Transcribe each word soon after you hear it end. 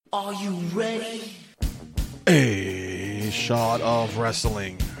Are you ready? A Shot of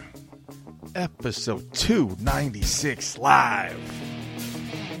Wrestling, episode 296 live.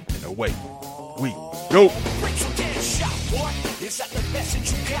 And away we go. Is that the best that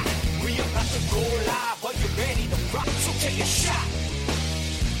you got? We about to go live. Are you ready to rock? So take a shot.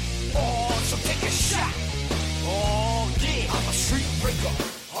 Oh, so take a shot. Oh, yeah. I'm a street breaker.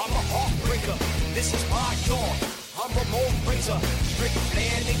 I'm a heartbreaker. This is my dawn. I'm Ramon Razor. Rick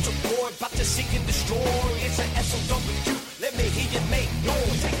Flair, Nature Boy, about to seek and destroy. It's an SOW. Let me hear you make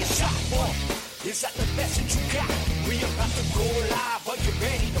noise. Take a shot, boy. Is that the best that you got? We about to go live. Are you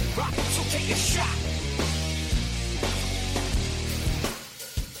ready to rock? So take a shot.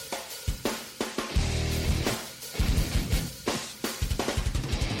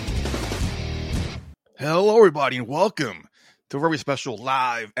 Hello, everybody, and welcome to a very special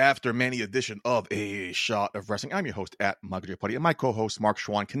live after Mania edition of A Shot of Wrestling. I'm your host at Michael J. Putty, and my co-host Mark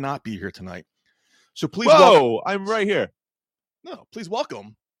Schwann cannot be here tonight. So please I'm right here. No, please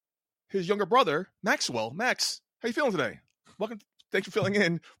welcome his younger brother, Maxwell. Max, how you feeling today? Welcome. Thanks for filling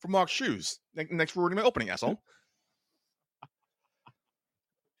in for Mark's shoes. Next for my opening, asshole.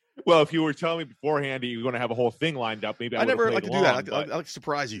 Well, if you were telling me beforehand that you were going to have a whole thing lined up, maybe I never like to do that. But I like to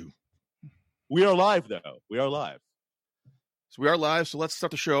surprise you. we are live, though. We are live. So we are live. So let's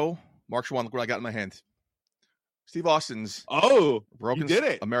start the show. Mark Schwann, look what I got in my hand. Steve Austin's Broken you did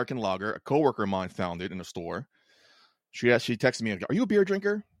it. American Lager. A coworker of mine found it in a store. She texted me, "Are you a beer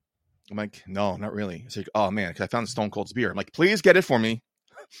drinker?" I'm like, "No, not really." It's like, "Oh man, because I found Stone Cold's beer." I'm like, "Please get it for me."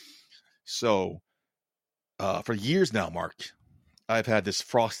 So, for years now, Mark, I've had this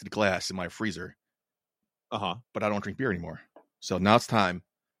frosted glass in my freezer. But I don't drink beer anymore. So now it's time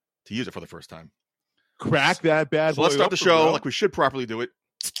to use it for the first time. Crack that bad. So let's start the show like we should properly do it.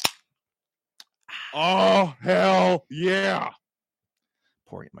 Oh, hell yeah.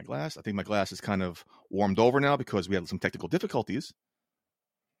 Pouring it in my glass. I think my glass is kind of warmed over now because we had some technical difficulties.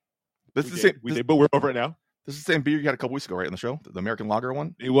 But but we're over it now. This is the same beer you had a couple weeks ago, right, on the show? The American Lager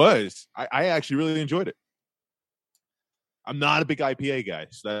one? It was. I actually really enjoyed it. I'm not a big IPA guy,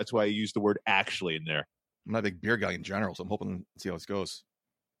 so that's why I used the word actually in there. I'm not a big beer guy in general, so I'm hoping to see how this goes.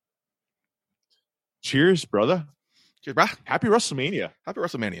 Cheers, brother. Cheers, brah. Happy WrestleMania. Happy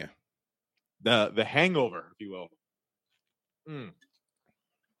WrestleMania. The hangover, if you will.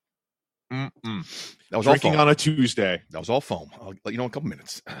 That was drinking all foam on a Tuesday. That was all foam. I'll let you know in a couple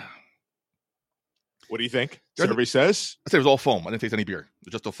minutes. What do you think? Everybody says? I said it was all foam. I didn't taste any beer. It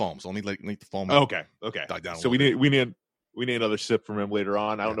was just the foam. So I'll need the foam. Okay. Die down. So we need another sip from him later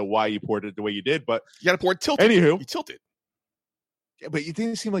on. I don't know why you poured it the way you did, but you got to pour it tilted. Anywho, you tilted. Yeah, but you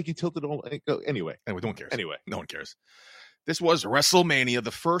didn't seem like you tilted all. Anyway, no one cares. Anyway, no one cares. This was WrestleMania,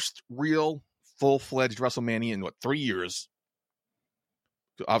 the first real full-fledged WrestleMania in 3 years.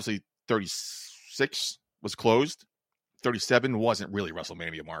 Obviously, 36 was closed. 37 wasn't really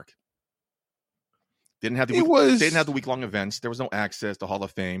WrestleMania, Mark. Didn't have the week-long events. There was no access to Hall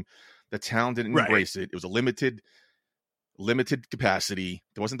of Fame. The town didn't embrace it. It was a limited capacity.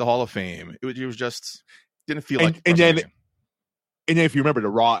 There wasn't the Hall of Fame. It was just didn't feel like. And then if you remember, the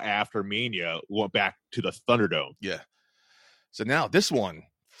Raw after Mania went back to the Thunderdome. Yeah. So now this one,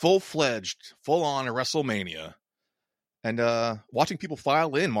 full-fledged, full-on WrestleMania, and watching people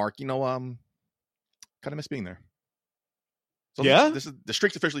file in, Mark. Kind of miss being there. So this is the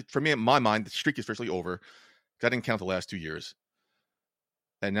streak's officially, for me in my mind, the streak is officially over. I didn't count the last 2 years,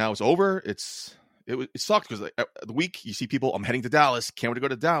 and now it's over. It sucked because the week you see people. I'm heading to Dallas. Can't wait to go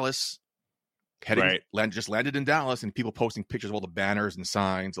to Dallas. Just landed in Dallas, and people posting pictures of all the banners and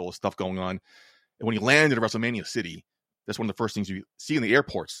signs, all the stuff going on. And when you land in a WrestleMania city, that's one of the first things you see in the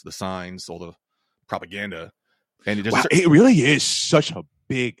airports: the signs, all the propaganda. And it really is such a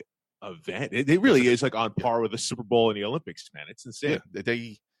big event. It really is like on par with the Super Bowl and the Olympics, man. It's insane.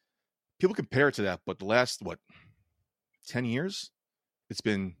 Yeah, people compare it to that, but the last 10 years, it's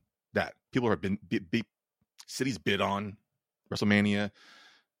been that people have been cities bid on WrestleMania.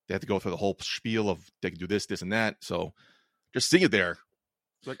 They have to go through the whole spiel of they can do this, and that. So just seeing it there,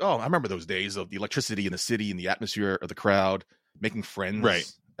 it's like, oh, I remember those days of the electricity in the city and the atmosphere of the crowd, making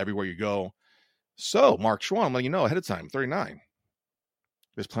friends everywhere you go. So Mark Schwann, I'm letting you know ahead of time, 39.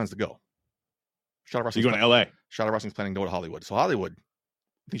 There's plans to go. Shot of Wrestling's going to LA. Shot of Wrestling's planning to go to Hollywood. So Hollywood, I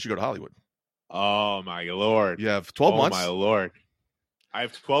think you should go to Hollywood. Oh my Lord. You have 12 months. Oh my Lord. I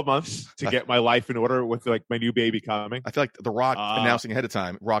have 12 months to get my life in order with my new baby coming. I feel like The Rock announcing ahead of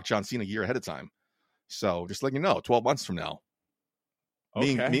time, Rock John Cena a year ahead of time. So just letting you know, 12 months from now,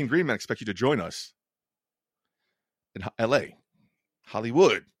 me and Green Man expect you to join us in LA,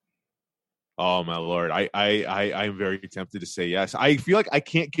 Hollywood. Oh my Lord. I'm very tempted to say yes. I feel like I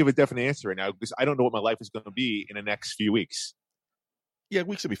can't give a definite answer right now because I don't know what my life is going to be in the next few weeks. Yeah,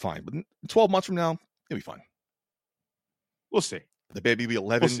 weeks will be fine. But 12 months from now, it'll be fine. We'll see. The baby will be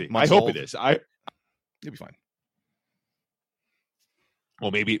 11 We'll see. months I hope old. it is. It'll be fine.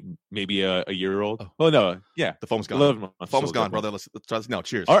 Well, maybe a year old. Oh no, yeah. The foam's gone. 11 months. The foam's gone, brother. Let's try this now.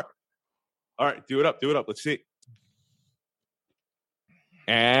 Cheers. All right. Do it up. Let's see.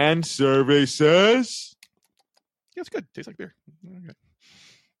 And survey says, Yeah, it's good. Tastes like beer. Okay.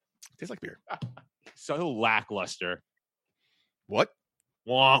 Tastes like beer. So lackluster. What?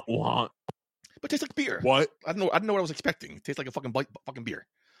 Wah. But tastes like beer. What? I don't know what I was expecting. It tastes like a fucking beer.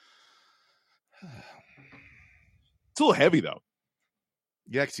 It's a little heavy though.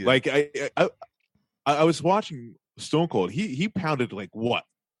 Yeah, I can see that. Like I was watching Stone Cold. He pounded like what?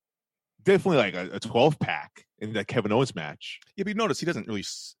 Definitely like a 12 pack in that Kevin Owens match. Yeah, but you notice he doesn't really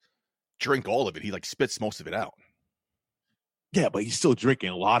drink all of it. He like spits most of it out. Yeah, but he's still drinking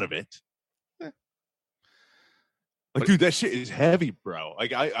a lot of it. Eh. Like, dude, that shit is heavy, bro.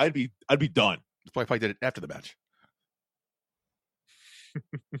 Like, I'd be done. That's why I did it after the match.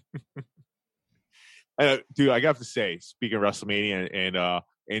 Dude, I have to say, speaking of WrestleMania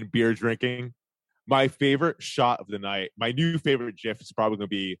and beer drinking, my favorite shot of the night, my new favorite GIF is probably going to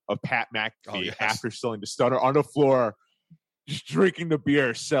be of Pat McAfee after selling the stunner on the floor, just drinking the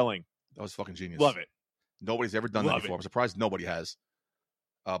beer, selling. That was fucking genius. Love it. Nobody's ever done that before. I'm surprised nobody has.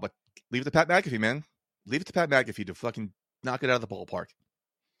 But leave it to Pat McAfee, man. Leave it to Pat McAfee to fucking knock it out of the ballpark.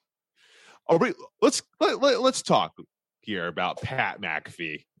 All right, let's talk here about Pat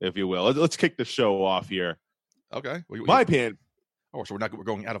McAfee, if you will. Let's kick the show off here. Okay. My opinion. Oh, so we're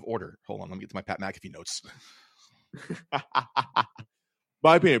going out of order. Hold on, let me get to my Pat McAfee notes.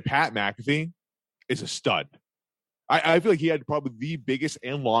 My opinion, Pat McAfee is a stud. I feel like he had probably the biggest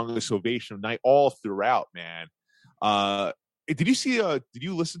and longest ovation of night all throughout, man. Did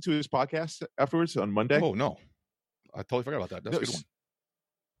you listen to his podcast afterwards on Monday? Oh, no. I totally forgot about that. That's a good one.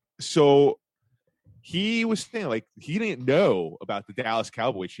 So he was saying like he didn't know about the Dallas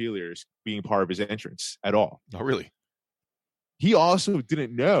Cowboy cheerleaders being part of his entrance at all. Oh, really? He also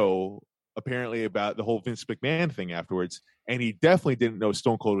didn't know apparently about the whole Vince McMahon thing afterwards, and he definitely didn't know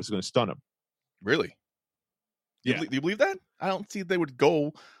Stone Cold was going to stun him. Really? Do you believe that? I don't see they would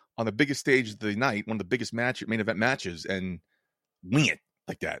go on the biggest stage of the night, one of the biggest main event matches, and wing it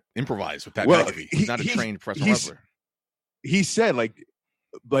like that, improvise with Pat McAfee. He's not a trained professional wrestler. He said,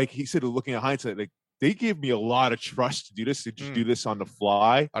 looking at hindsight, like they gave me a lot of trust to do this, to just do this on the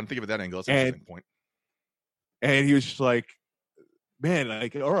fly. I don't think of it that angle. That's an interesting point. And he was just like, man,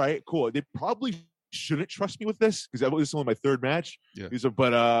 like, all right, cool. They probably shouldn't trust me with this because that was only my third match. Yeah. He was like,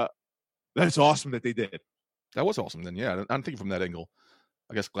 but that's awesome that they did. That was awesome. Then, yeah, I'm thinking from that angle.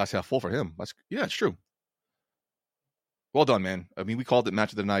 I guess glass half full for him. Yeah, it's true. Well done, man. I mean, we called it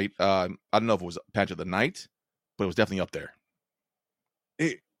match of the night. I don't know if it was match of the night, but it was definitely up there.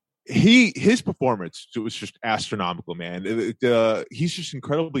 His performance was just astronomical, man. He's just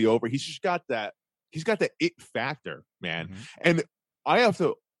incredibly over. He's just got that. He's got that it factor, man. Mm-hmm. And I have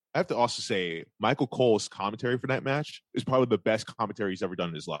to also say, Michael Cole's commentary for that match is probably the best commentary he's ever done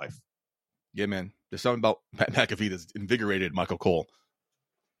in his life. Yeah, man. There's something about Pat McAfee that's invigorated Michael Cole.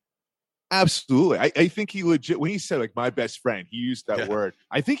 Absolutely. I think he legit, when he said like my best friend, he used that word.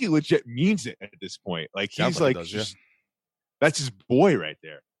 I think he legit means it at this point. Like he's like, that's his boy right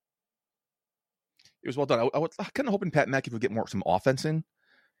there. It was well done. I was kind of hoping Pat McAfee would get some offense in.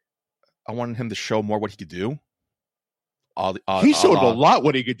 I wanted him to show more what he could do. He showed a lot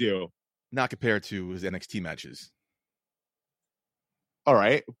what he could do. Not compared to his NXT matches. All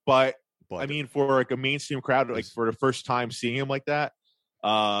right. But I mean, for like a mainstream crowd, like for the first time seeing him like that,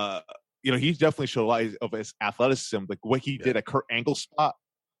 he definitely showed a lot of his athleticism. Like what he did at Kurt Angle spot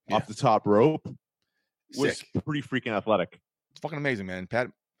off the top rope was pretty freaking athletic. It's fucking amazing, man. Pat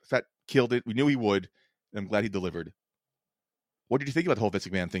killed it. We knew he would. And I'm glad he delivered. What did you think about the whole Vince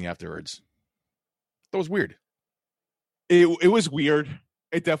McMahon thing afterwards? That was weird. It was weird.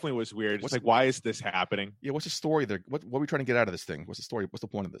 It definitely was weird. It's like, why is this happening? Yeah, what's the story there? What are we trying to get out of this thing? What's the story? What's the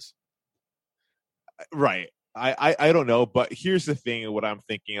point of this? Right. I don't know, but here's the thing, what I'm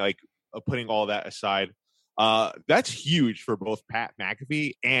thinking, like putting all that aside, that's huge for both Pat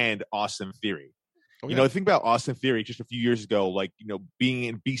McAfee and Austin Theory. Oh, yeah. Think about Austin Theory just a few years ago, like, being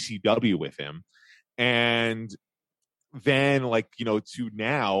in BCW with him. And then to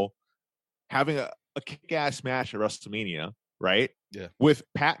now having a kick-ass match at WrestleMania, right? Yeah. With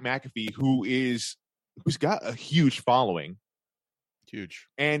Pat McAfee, who's got a huge following. Huge.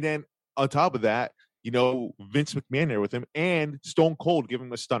 And then on top of that, Vince McMahon there with him and Stone Cold giving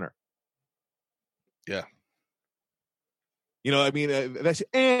him a stunner. Yeah. You know, I mean, that's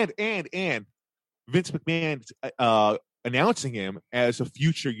and Vince McMahon announcing him as a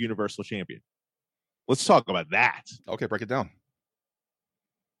future Universal Champion. Let's talk about that. Okay, break it down.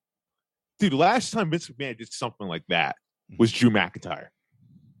 Dude, last time Vince McMahon did something like that was Drew McIntyre.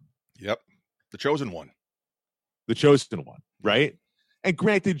 Yep. The chosen one. The chosen one, right? And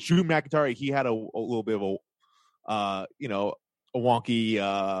granted, Drew McIntyre, he had a little bit of a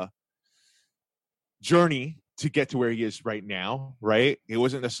wonky journey to get to where he is right now, right? It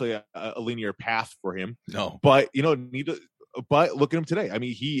wasn't necessarily a linear path for him. No. But, but look at him today. I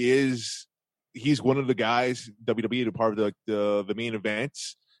mean, he's one of the guys, WWE, to part of the main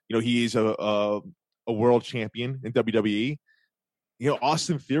events. You know, he's a world champion in WWE. You know,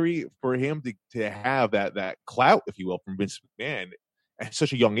 Austin Theory, for him to have that clout, if you will, from Vince McMahon at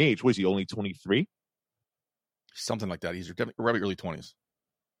such a young age. Was he only 23? Something like that. He's definitely early 20s.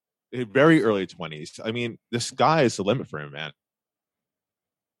 Very early 20s. I mean, the sky is the limit for him, man.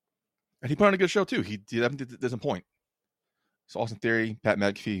 And he put on a good show, too. He doesn't point. So Austin Theory, Pat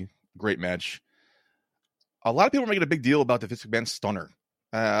McAfee, great match. A lot of people are making a big deal about the Vince McMahon stunner.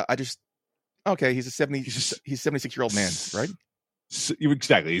 He's a 76-year-old man, right?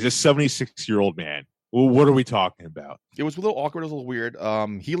 Exactly. He's a 76-year-old man. Well, what are we talking about? It was a little awkward. It was a little weird.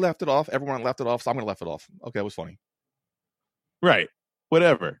 He left it off. Everyone left it off, so I'm going to left it off. Okay, it was funny. Right.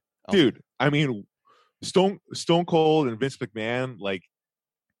 Whatever. Dude, I mean, Stone Cold and Vince McMahon, like,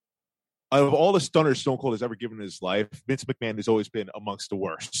 out of all the stunners Stone Cold has ever given in his life, Vince McMahon has always been amongst the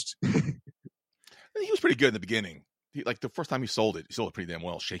worst. He was pretty good in the beginning. Like, the first time he sold it pretty damn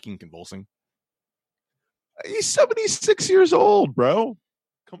well, shaking, convulsing. He's 76 years old, bro.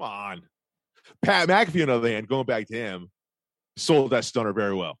 Come on. Pat McAfee, on the other hand, going back to him, sold that stunner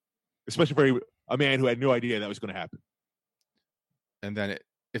very well, especially for a man who had no idea that was going to happen. And then,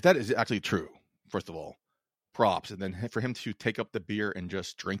 if that is actually true, first of all, props. And then for him to take up the beer and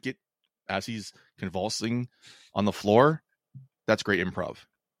just drink it as he's convulsing on the floor, that's great improv.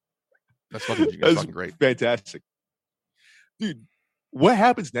 That's fucking great. Fantastic. Dude, what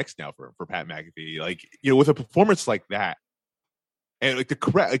happens next now for Pat McAfee? Like, you know, with a performance like that, and like the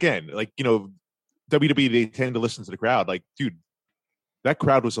crowd, again, like, you know, WWE, they tend to listen to the crowd. Like, dude, that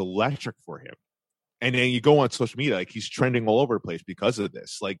crowd was electric for him. And then you go on social media, like, he's trending all over the place because of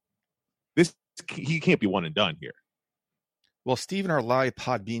this. Like, he can't be one and done here. Well, Steve in our live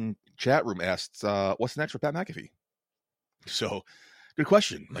Podbean chat room asked, what's next for Pat McAfee? So, good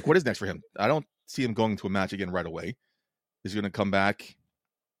question. Like, what is next for him? I don't see him going to a match again right away. Is he going to come back?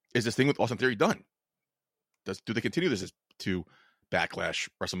 Is this thing with Austin Theory done? Do they continue this to Backlash,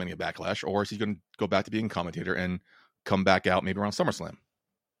 WrestleMania Backlash, or is he going to go back to being a commentator and come back out maybe around SummerSlam?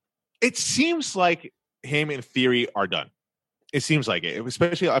 It seems like him and Theory are done. It seems like it,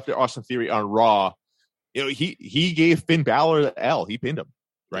 especially after Austin Theory on Raw. You know, he gave Finn Balor the L. He pinned him,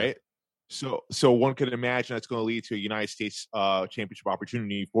 right? So one could imagine that's going to lead to a United States Championship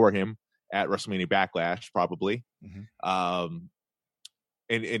opportunity for him at WrestleMania Backlash, probably. Mm-hmm.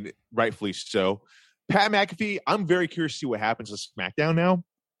 And rightfully so. Pat McAfee, I'm very curious to see what happens with SmackDown now.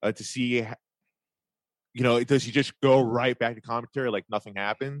 To see, you know, does he just go right back to commentary like nothing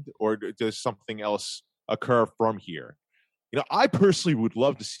happened, or does something else occur from here? You know, I personally would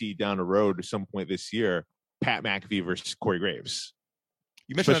love to see down the road at some point this year Pat McAfee versus Corey Graves.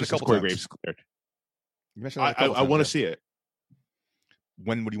 You mentioned that a couple Corey times. Graves cleared. You mentioned that a couple I want to see it.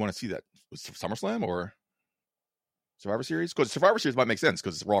 When would you want to see that? Was it SummerSlam or Survivor Series? Because Survivor Series might make sense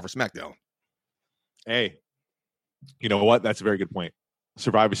because it's Raw versus SmackDown. Hey, you know what? That's a very good point.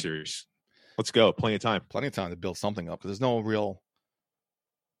 Survivor Series. Let's go. Plenty of time. Plenty of time to build something up because there's no real,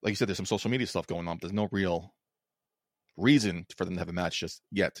 like you said, there's some social media stuff going on, but there's no real reason for them to have a match just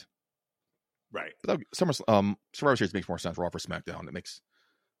yet. Right. But Survivor Series makes more sense. Raw versus SmackDown. It makes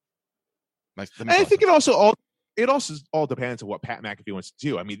and I think it also all depends on what Pat McAfee wants to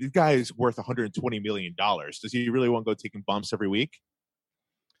do. I mean, this guy is worth $120 million. Does he really want to go taking bumps every week?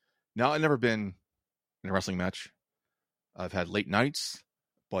 No, I've never been in a wrestling match. I've had late nights,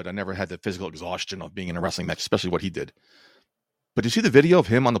 but I never had the physical exhaustion of being in a wrestling match, especially what he did. But did you see the video of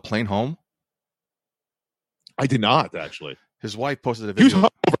him on the plane home? I did not, actually. His wife posted a video. He was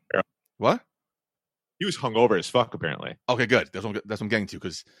hungover. What? He was hungover as fuck, apparently. Okay, good. That's what I'm getting to,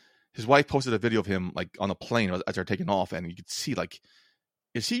 because his wife posted a video of him like on the plane as they're taking off, and you could see, like,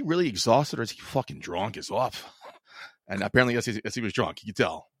 is he really exhausted or is he fucking drunk as off? And apparently, yes, he was drunk. You could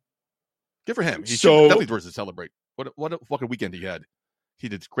tell. Good for him. He definitely deserves to celebrate. What a fucking weekend he had. He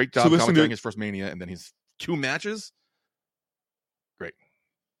did a great job commentating his first Mania, and then his 2 matches. Great.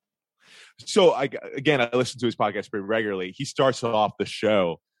 So I listened to his podcast pretty regularly. He starts off the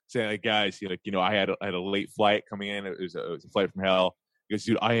show saying, like, guys, I had a late flight coming in. It was a flight from hell. He goes,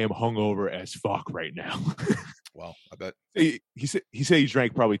 dude, I am hungover as fuck right now. Wow, I bet. He said he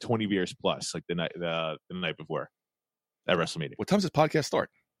drank probably 20 beers plus, like the night before at WrestleMania. What time does this podcast start?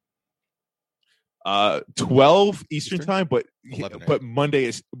 12 Eastern time, but 11, but Monday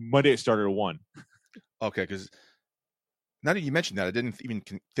it started at 1. Okay, because now that you mentioned that, I didn't even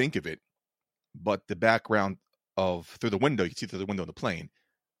think of it, but the background of through the window, you can see through the window of the plane,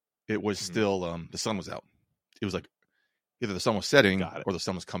 it was still the sun was out. It was like either the sun was setting or the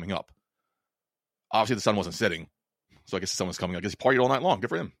sun was coming up. Obviously, the sun wasn't setting, so I guess the sun was coming up. I guess he partied all night long. Good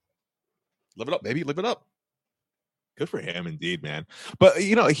for him. Live it up, baby. Live it up. Good for him, indeed, man. But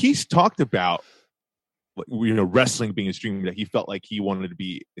he's talked about wrestling being his dream, that he felt like he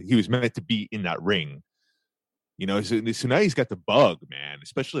was meant to be in that ring. So now he's got the bug, man.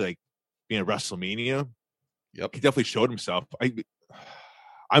 Especially like being at WrestleMania. Yep, he definitely showed himself.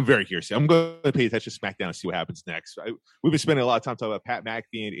 I'm very curious. I'm going to pay attention to SmackDown and see what happens next. We've been spending a lot of time talking about Pat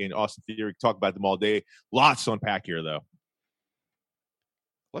McAfee and Austin Theory. Talk about them all day. Lots to unpack here, though.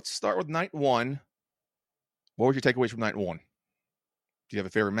 Let's start with night one. What were your takeaways from night one? Do you have a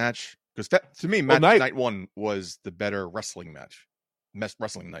favorite match? Because to me, night one was the better wrestling match.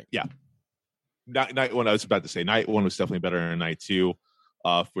 Wrestling night. Yeah. Night one, I was about to say, night one was definitely better than night two,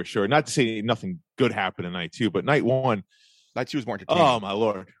 for sure. Not to say nothing good happened in night two, but night one. Night two was more entertaining. Oh, my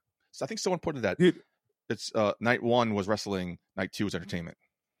Lord. So I think someone put that. Dude. It's night one was wrestling, night two was entertainment.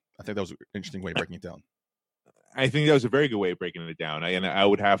 I think that was an interesting way of breaking it down. I think that was a very good way of breaking it down. And I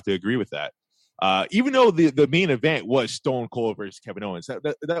would have to agree with that. Even though the main event was Stone Cold versus Kevin Owens,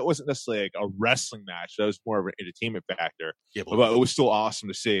 that wasn't necessarily like a wrestling match. That was more of an entertainment factor. Yeah, but it was still awesome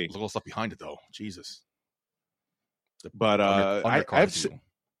to see. There's a little stuff behind it, though. Jesus. But I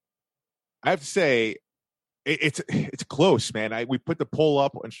have to say, it's close, man. We put the poll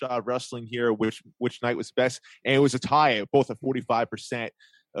up on Shot Wrestling here, which night was best, and it was a tie, both at 45%.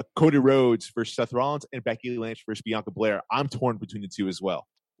 Cody Rhodes versus Seth Rollins and Becky Lynch versus Bianca Belair. I'm torn between the two as well.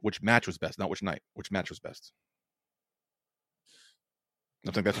 Which match was best, not which night. Which match was best?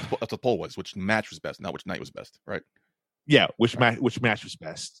 I think that's what the poll was. Which match was best, not which night was best, right? Yeah, which match was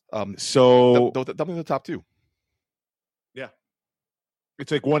best? So definitely the top two. Yeah,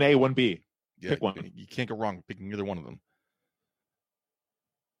 it's like 1A, 1B. Yeah, pick one. You can't go wrong picking either one of them.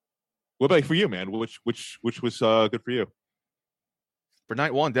 What about for you, man? Which was good for you? For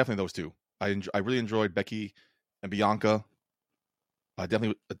night one, definitely those two. I really enjoyed Becky and Bianca.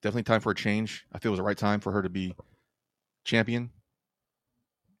 Definitely time for a change. I feel it was the right time for her to be champion.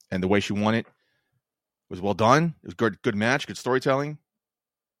 And the way she won it was well done. It was good match, good storytelling.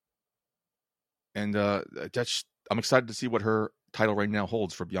 And I'm excited to see what her title right now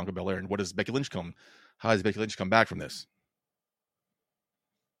holds for Bianca Belair. And how does Becky Lynch come back from this?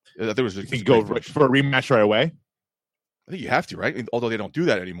 I think it was just go for a rematch right away. I think you have to, right? Although they don't do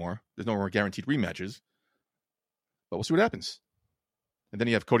that anymore. There's no more guaranteed rematches. But we'll see what happens. And then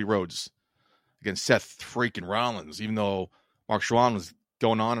you have Cody Rhodes against Seth freaking Rollins. Even though Mark Schwann was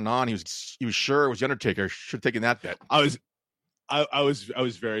going on and on, he was sure it was the Undertaker. Should have taken that bet. I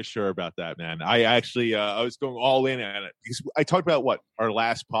was very sure about that, man. I actually I was going all in at it because I talked about our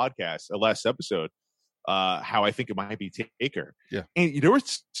last episode, how I think it might be Taker. Yeah, and there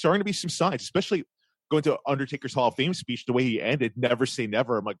was starting to be some signs, especially going to Undertaker's Hall of Fame speech. The way he ended, "Never say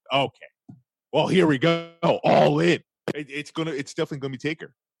never." I'm like, okay, well, here we go, all in. It's definitely gonna be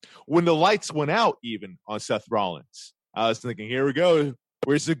Taker. When the lights went out, even on Seth Rollins, I was thinking, here we go.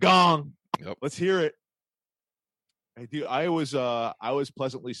 Where's the gong? Yep. Let's hear it. I was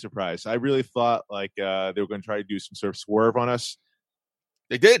pleasantly surprised. I really thought like they were going to try to do some sort of swerve on us.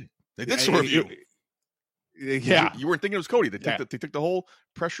 They did. They did swerve you. Yeah, you weren't thinking it was Cody. They took the whole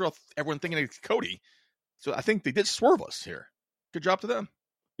pressure off everyone thinking it's Cody. So I think they did swerve us here. Good job to them.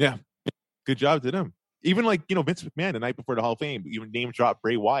 Yeah, good job to them. Even like Vince McMahon the night before the Hall of Fame, even name dropped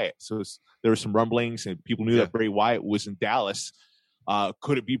Bray Wyatt. So there were some rumblings, and people knew that Bray Wyatt was in Dallas.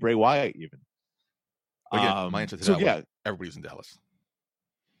 Could it be Bray Wyatt even? Again, my answer to that was everybody was in Dallas.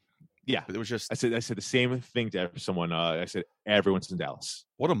 Yeah, but it was just I said the same thing to someone. I said everyone's in Dallas.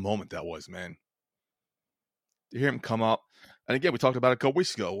 What a moment that was, man. To hear him come up, and again, we talked about it a couple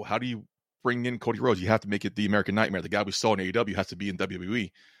weeks ago. How do you bring in Cody Rhodes? You have to make it the American Nightmare. The guy we saw in AEW has to be in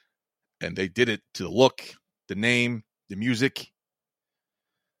WWE, and they did it to the look, the name, the music.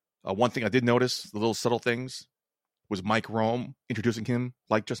 One thing I did notice, the little subtle things, was Mike Rome introducing him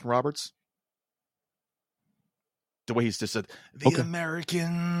like Justin Roberts. The way he's just said, the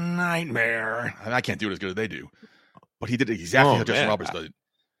American Nightmare. I can't do it as good as they do. But he did it exactly how Justin Roberts did it.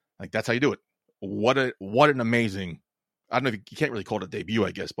 Like, that's how you do it. What an amazing I don't know if you can't really call it a debut,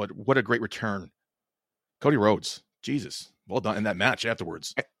 I guess, but what a great return. Cody Rhodes. Jesus. Well done in that match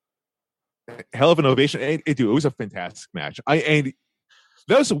afterwards. Hell of an ovation. Dude, it was a fantastic match. And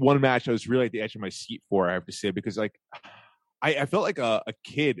that was the one match I was really at the edge of my seat for, I have to say, because like I felt like a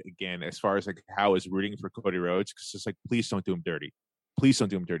kid again as far as like how I was rooting for Cody Rhodes, because it's like, please don't do him dirty. Please don't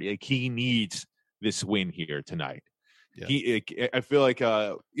do him dirty. Like, he needs this win here tonight. Yeah. I feel like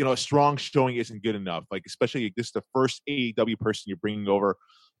a strong showing isn't good enough. Like, especially like, this is the first AEW person you're bringing over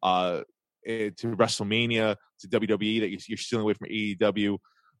to WrestleMania, to WWE, that you're stealing away from AEW.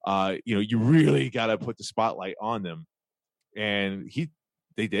 You really got to put the spotlight on them, and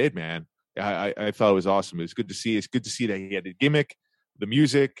they did, man. I thought it was awesome. It was good to see. It's good to see that he had the gimmick, the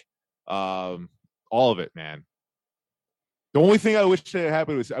music, all of it, man. The only thing I wish that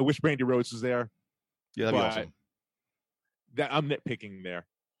happened was I wish Brandy Rhodes was there. Yeah, that'd be awesome. I'm nitpicking there.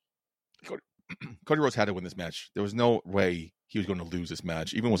 Cody Rhodes had to win this match. There was no way he was going to lose this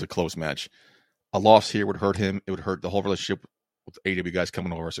match, even if it was a close match. A loss here would hurt him. It would hurt the whole relationship with the AEW guys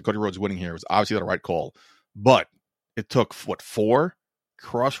coming over. So Cody Rhodes winning here was obviously the right call. But it took, 4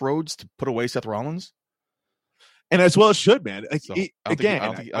 crossroads to put away Seth Rollins? And as well it should, man. Like, so, I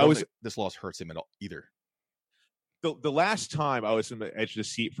don't think this loss hurts him at all either. The last time I was in the edge of the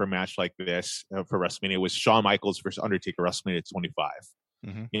seat for a match like this for WrestleMania was Shawn Michaels versus Undertaker, WrestleMania 25.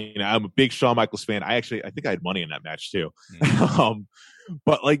 Mm-hmm. I'm a big Shawn Michaels fan. I think I had money in that match too. Mm-hmm.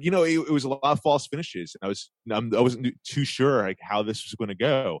 But like, it was a lot of false finishes. I wasn't too sure like how this was going to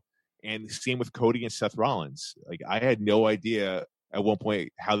go. And same with Cody and Seth Rollins. Like, I had no idea at one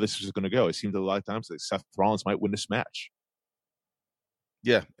point how this was going to go. It seemed a lot of times that Seth Rollins might win this match.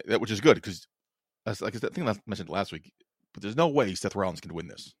 Yeah, which is good because I think I mentioned last week, but there's no way Seth Rollins can win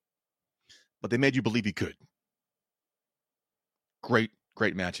this. But they made you believe he could. Great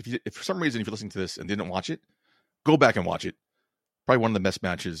match. If for some reason if you're listening to this and didn't watch it, go back and watch it. Probably one of the best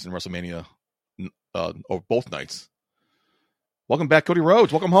matches in WrestleMania over both nights. Welcome back, Cody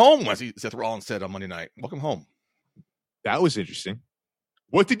Rhodes. Welcome home, as Seth Rollins said on Monday night. Welcome home. That was interesting.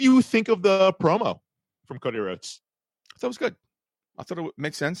 What did you think of the promo from Cody Rhodes? I thought it was good. I thought it would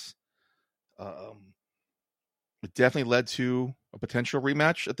make sense. It definitely led to a potential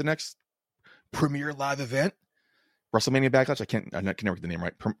rematch at the next premier live event, WrestleMania Backlash. I can never get the name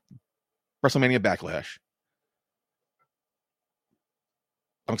right. WrestleMania Backlash.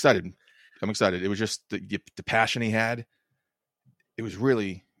 I'm excited. It was just the passion he had. It was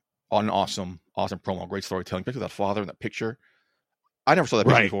really an awesome promo. Great storytelling. Especially that father in that picture. I never saw that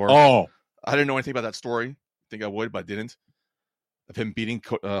picture before. Oh, I didn't know anything about that story. I think I would, but I didn't. Of him beating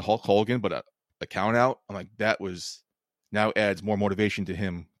Hulk Hogan, but a count out. I'm like, that was now adds more motivation to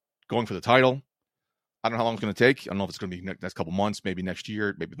him going for the title. I don't know how long it's going to take. I don't know if it's going to be next couple months, maybe next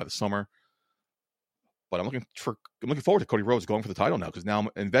year, maybe by the summer. But I'm looking forward to Cody Rhodes going for the title now because now I'm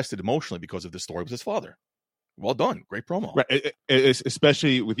invested emotionally because of this story with his father. Well done, great promo. Right,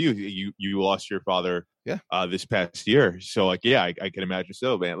 especially with you. You lost your father, this past year. So like, yeah, I can imagine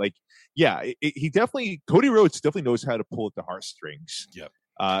so, man. Like, yeah, Cody Rhodes definitely knows how to pull at the heartstrings. Yeah,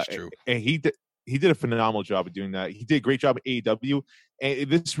 that's true. And he did a phenomenal job of doing that. He did a great job at AEW, and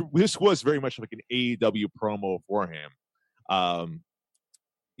this was very much like an AEW promo for him.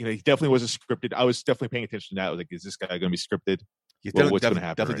 He definitely wasn't scripted. I was definitely paying attention to that. I was like, is this guy going to be scripted? What's going to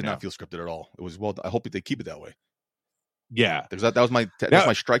happen? Definitely did not feel scripted at all. It was I hope they keep it that way. Yeah, because that was my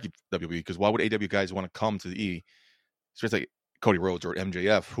strike at WWE. Because why would AEW guys want to come to the E, especially like Cody Rhodes or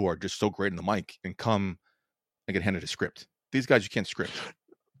MJF, who are just so great in the mic, and come and get handed a script? These guys you can't script.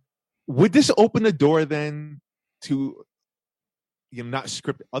 Would this open the door then to not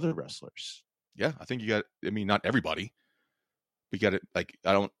script other wrestlers? Yeah, I think you got. I mean, not everybody. We got it. Like,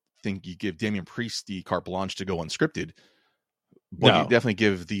 I don't think you give Damian Priest the carte blanche to go unscripted. But you definitely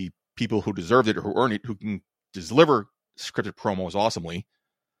give the people who deserved it or who earned it, who can deliver scripted promos awesomely,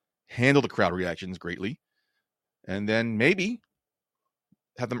 handle the crowd reactions greatly, and then maybe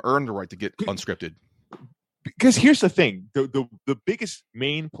have them earn the right to get unscripted. Because here's the thing, the biggest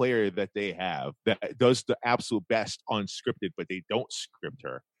main player that they have that does the absolute best unscripted, but they don't script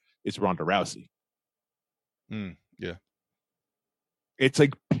her, is Ronda Rousey. Yeah. It's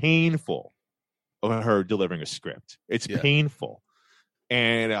like painful of her delivering a script. It's painful.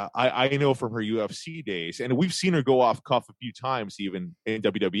 And I know from her UFC days, and we've seen her go off cuff a few times, even in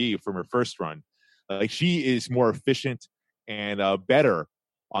WWE from her first run. Like, she is more efficient and better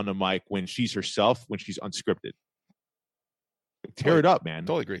on the mic when she's herself, when she's unscripted. Tear it up, man.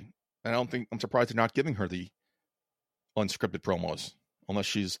 Totally agree. And I'm surprised they're not giving her the unscripted promos, unless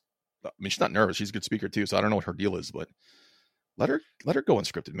she's not nervous. She's a good speaker too, so I don't know what her deal is, but let her go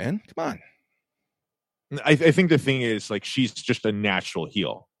unscripted, man. Come on. I think the thing is, like, she's just a natural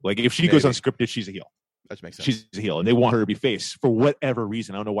heel. Like, if she Maybe. goes unscripted, she's a heel. That makes sense. She's a heel, and they want her to be face for whatever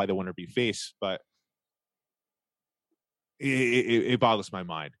reason. I don't know why they want her to be face, but it boggles my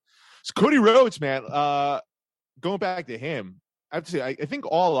mind. So Cody Rhodes, man, going back to him, I have to say, I think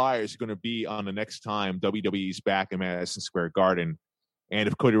all eyes are going to be on the next time WWE's back in Madison Square Garden, and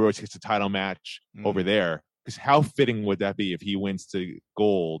if Cody Rhodes gets a title match over there, because how fitting would that be if he wins the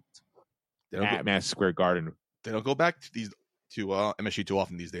gold at Madison Square Garden? They don't go back to MSG too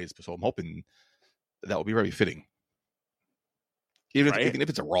often these days, so I'm hoping that will be very fitting. Even if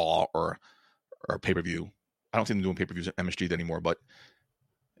it's a Raw or a pay-per-view. I don't think they're doing pay-per-views at MSG anymore, but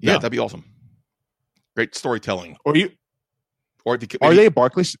yeah, that'd be awesome. Great storytelling. Are they at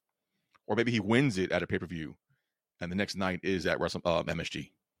Barclays? Or maybe he wins it at a pay-per-view, and the next night is at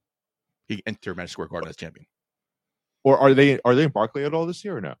MSG. He entered Madison Square Garden as champion. Or are they in Barclay at all this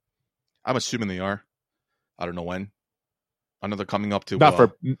year or no? I'm assuming they are. I don't know when. I know they're coming up to not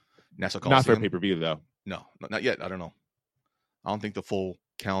for Nassau Coliseum. Not for pay-per-view though. No, not yet. I don't know. I don't think the full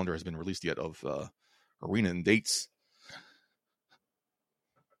calendar has been released yet of arena and dates.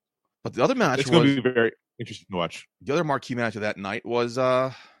 But the other match it's going to be very interesting to watch. The other marquee match of that night was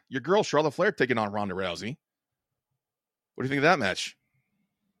your girl Charlotte Flair taking on Ronda Rousey. What do you think of that match?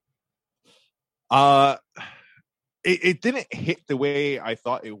 It didn't hit the way I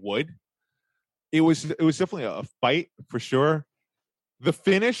thought it would. It was definitely a fight for sure. The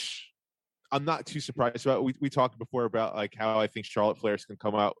finish, I'm not too surprised about. We talked before about like how I think Charlotte Flair can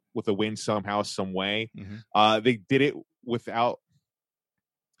come out with a win somehow, some way. Mm-hmm. They did it without.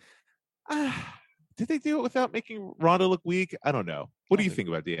 Did they do it without making Ronda look weak? I don't know. What do you think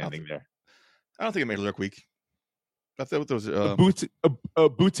about the ending there? I don't think it made her look weak. I thought those a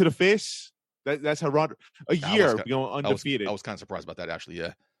boot to the face. That's how Ronda undefeated. I was kind of surprised about that actually.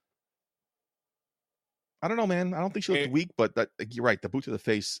 Yeah. I don't know, man. I don't think she looked weak, but you're right. The boot to the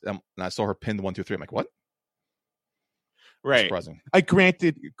face, and I saw her pinned 1, 2, 3. I'm like, what? Right. Surprising. I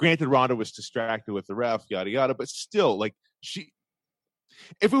granted Ronda was distracted with the ref, yada yada, but still, like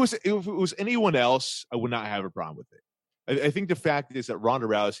if it was anyone else, I would not have a problem with it. I think the fact is that Ronda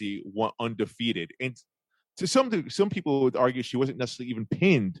Rousey went undefeated, and to some people would argue she wasn't necessarily even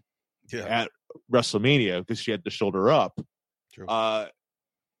pinned at WrestleMania because she had the shoulder up. True.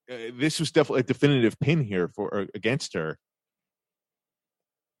 This was definitely a definitive pin here against her.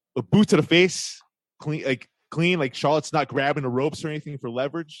 A boot to the face, clean, like Charlotte's not grabbing the ropes or anything for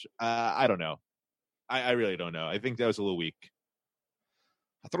leverage. I don't know. I really don't know. I think that was a little weak.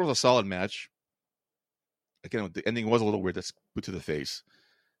 I thought it was a solid match. Again, the ending was a little weird. That's boot to the face.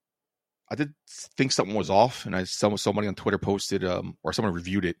 I did think something was off, and somebody on Twitter posted, or someone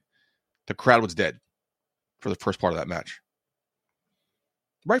reviewed it. The crowd was dead for the first part of that match.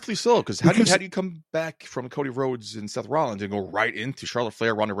 Rightfully so, because how do you come back from Cody Rhodes and Seth Rollins and go right into Charlotte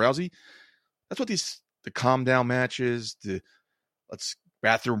Flair, Ronda Rousey? That's what the calm down matches, the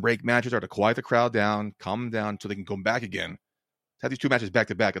bathroom break matches are to quiet the crowd down, calm them down so they can come back again. To have these two matches back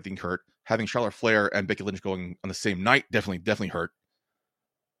to back, I think hurt. Having Charlotte Flair and Becky Lynch going on the same night definitely hurt.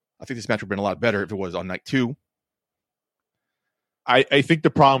 I think this match would have been a lot better if it was on night 2. I think the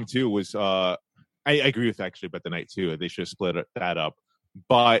problem too was I agree with actually about the night 2. They should have split that up.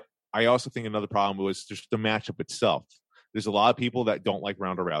 But I also think another problem was just the matchup itself. There's a lot of people that don't like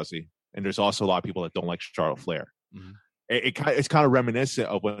Ronda Rousey, and there's also a lot of people that don't like Charlotte Flair. Mm-hmm. It's kind of reminiscent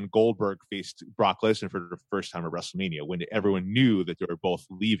of when Goldberg faced Brock Lesnar for the first time at WrestleMania, when everyone knew that they were both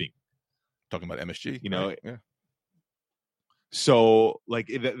leaving. Talking about MSG, you know. Right? Yeah. So, like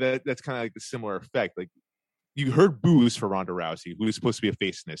that's kind of like the similar effect. Like you heard boos for Ronda Rousey, who is supposed to be a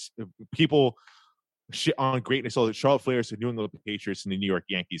face in this. People shit on greatness. All that Charlotte Flair is the New England Patriots and the New York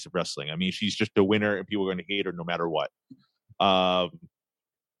Yankees of wrestling. I mean, she's just a winner, and people are going to hate her no matter what. So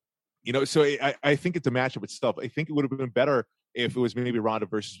I think it's the matchup itself. I think it would have been better if it was maybe Ronda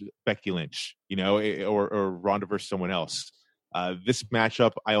versus Becky Lynch, or Ronda versus someone else. This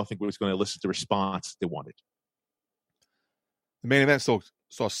matchup, I don't think was going to elicit the response they wanted. The main event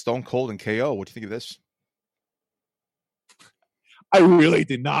saw Stone Cold and KO. What do you think of this? I really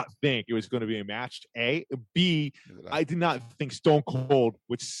did not think it was going to be a match. A. B. I did not think Stone Cold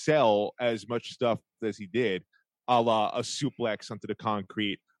would sell as much stuff as he did, a la a suplex onto the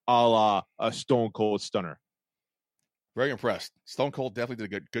concrete, a la a Stone Cold Stunner. Very impressed. Stone Cold definitely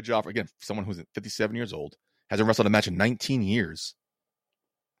did a good job. Again, someone who's 57 years old, hasn't wrestled a match in 19 years.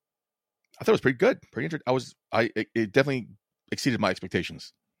 I thought it was pretty good. Pretty interesting. It definitely exceeded my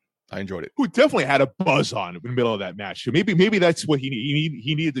expectations. I enjoyed it. Who definitely had a buzz on in the middle of that match. Maybe that's what he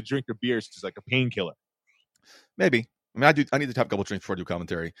needed to drink the beers as like a painkiller. Maybe. I mean, I need to have a couple drinks before I do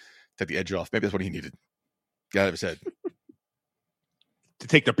commentary, take the edge off. Maybe that's what he needed. Got out of his head. To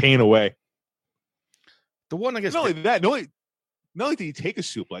take their pain away. The one, I guess. Not only that, not only did he take a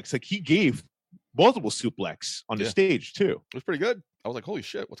suplex, like he gave multiple suplex on the stage too. It was pretty good. I was like, holy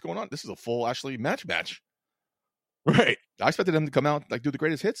shit, what's going on? This is a full actually match. Right. I expected him to come out, like do the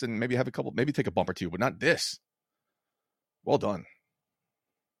greatest hits and maybe have a couple, maybe take a bump or two, but not this. Well done.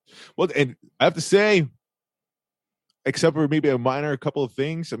 Well, and I have to say, except for maybe a minor couple of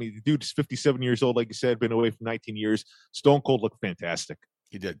things, I mean, the dude's 57 years old, like you said, been away for 19 years. Stone Cold looked fantastic.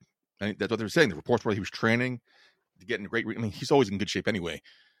 He did. And that's what they were saying. The reports were he was training to get in great. I mean, he's always in good shape anyway.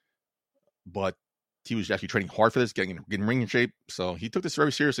 But he was actually training hard for this, getting ring in shape. So he took this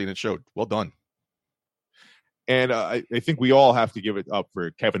very seriously, and it showed. Well done. And I think we all have to give it up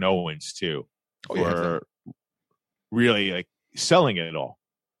for Kevin Owens too, for really like selling it all.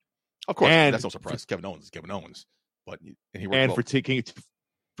 Of course, and that's no surprise. Kevin Owens is Kevin Owens, but he worked and well.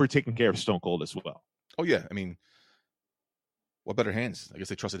 for taking care of Stone Cold as well. Oh yeah, I mean, what better hands? I guess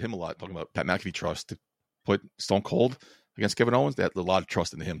they trusted him a lot. Talking about Pat McAfee trust to put Stone Cold against Kevin Owens, they had a lot of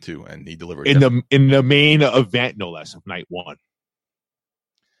trust into him too, and he delivered in the main event, no less, of night one.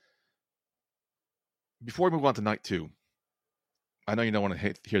 Before we move on to night two, I know you don't want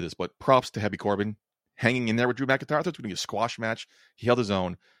to hear this, but props to Happy Corbin hanging in there with Drew McIntyre. I thought it was going to be a squash match. He held his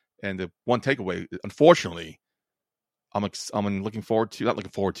own, and the one takeaway, unfortunately, I'm looking forward to. Not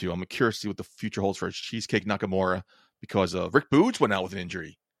looking forward to. I'm curious to see what the future holds for Cheesecake Nakamura because Rick Boogs went out with an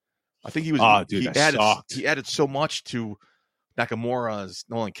injury. I think he was. Oh, dude, he added so much to Nakamura's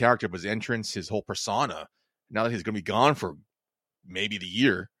not only character but his entrance, his whole persona. Now that he's going to be gone for maybe the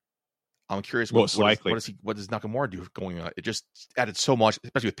year, I'm curious. Most likely, what does Nakamura do going on? It just added so much,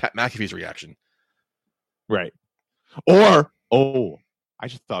 especially with Pat McAfee's reaction. Right. Or I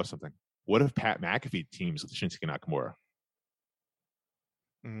just thought of something. What if Pat McAfee teams with Shinsuke Nakamura?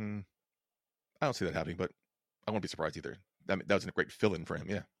 I don't see that happening, but I won't be surprised either. That was a great fill-in for him.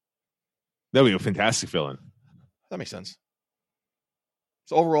 Yeah, that would be a fantastic fill-in. That makes sense.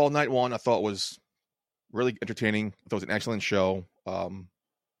 So overall, night one I thought was really entertaining. I thought it was an excellent show.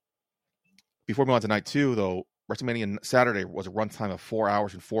 Before we move on to night two, though, WrestleMania Saturday was a runtime of 4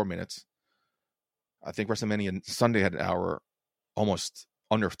 hours and 4 minutes. I think WrestleMania Sunday had an hour, almost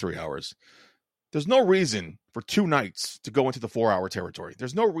under 3 hours. There's no reason for 2 nights to go into the 4-hour territory.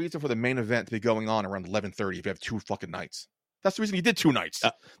 There's no reason for the main event to be going on around 11:30 if you have 2 fucking nights. That's the reason you did 2 nights.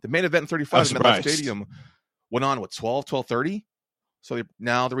 The main event in 35 at MetLife Stadium went on, 12:30? So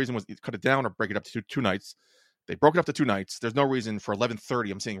now the reason was you cut it down or break it up to 2 nights. They broke it up to 2 nights. There's no reason for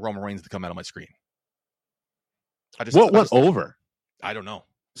 11:30. I'm seeing Roman Reigns to come out on my screen. What went over? I don't know.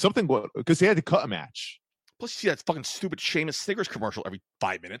 Something because they had to cut a match. Plus, you see that fucking stupid Sheamus Snickers commercial every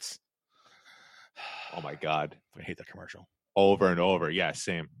 5 minutes. Oh my god, I hate that commercial. Over and over. Yeah,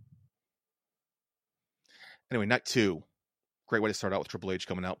 same. Anyway, night two. Great way to start out with Triple H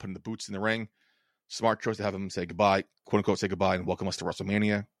coming out, putting the boots in the ring. Smart choice to have him say goodbye, quote unquote, say goodbye and welcome us to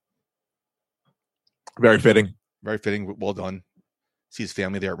WrestleMania. Very fitting. Very fitting. Well done. See his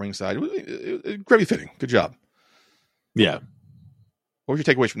family there at ringside. Very fitting. Good job. Yeah. What was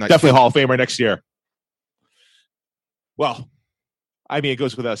your takeaways from night Definitely two? Hall of Famer next year. Well, I mean, it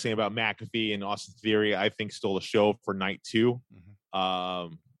goes without saying about McAfee and Austin Theory. I think stole the show for night two.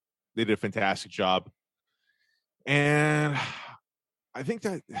 Mm-hmm. They did a fantastic job. And I think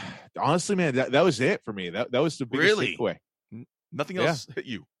that, honestly, man, that was it for me. That was the biggest takeaway. Nothing else hit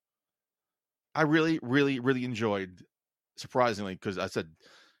you. I really, really, really enjoyed, surprisingly, because I said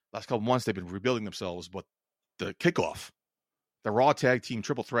last couple months they've been rebuilding themselves, but the kickoff, the Raw Tag Team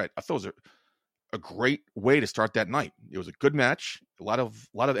Triple Threat, I thought it was a great way to start that night. It was a good match, a lot of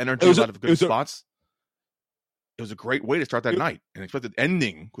energy, a lot of good spots. It was a great way to start that night, and expected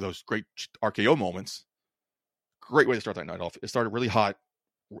ending with those great RKO moments. Great way to start that night off. It started really hot.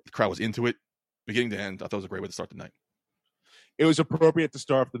 The crowd was into it, beginning to end. I thought it was a great way to start the night. It was appropriate to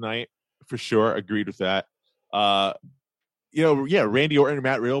start off the night, for sure. Agreed with that. Randy Orton and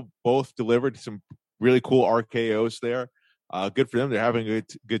Matt Riddle both delivered some really cool RKOs there. Good for them. They're having a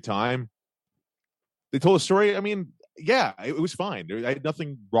good time. They told a story. I mean, yeah, it was fine. I had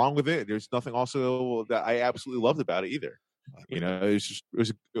nothing wrong with it. There's nothing also that I absolutely loved about it either. It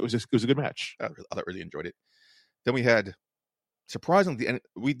was a good match. I really enjoyed it. Then we had, surprisingly, and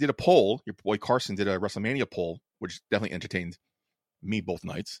we did a poll. Your boy Carson did a WrestleMania poll, which definitely entertained me both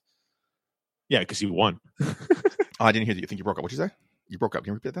nights. Yeah, because he won. I didn't hear that. You think you broke up? What'd you say? You broke up.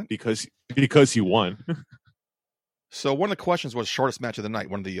 Can you repeat that? Because he won. So one of the questions was shortest match of the night.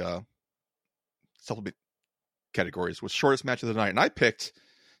 One of the supplement categories was shortest match of the night. And I picked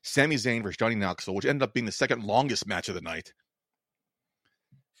Sami Zayn versus Johnny Knoxville, which ended up being the second longest match of the night.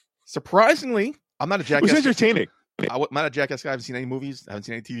 Surprisingly, I'm not a It was Jackass. entertaining. I'm not a Jackass guy. I haven't seen any movies. I haven't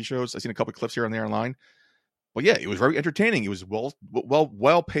seen any TV shows. I've seen a couple of clips here and there online. But yeah, it was very entertaining. It was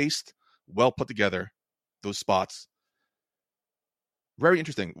well paced, well put together. Those spots, very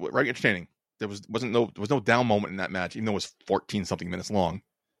interesting, very entertaining. There was no down moment in that match, even though it was 14 something minutes long.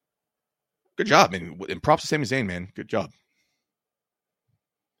 Good job, man. And props to Sami Zayn, man. Good job.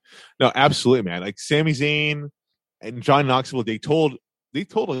 No, absolutely, man. Like Sami Zayn and John Knoxville, they told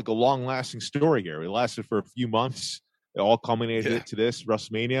like a long lasting story here. It lasted for a few months. It all culminated to this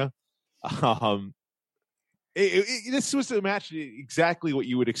WrestleMania. This was a match exactly what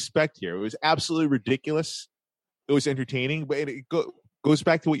you would expect here. It was absolutely ridiculous. It was entertaining, but it goes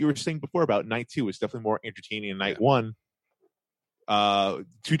back to what you were saying before about night 2. It's definitely more entertaining than night 1.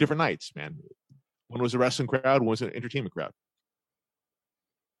 2 different nights, man. One was a wrestling crowd, one was an entertainment crowd.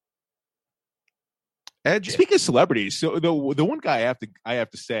 Edge. Speaking of celebrities, so the one guy I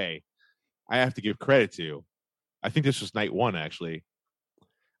have to give credit to. I think this was night 1 actually.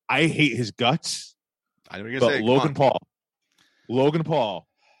 I hate his guts. I know what you're gonna say. Logan Paul.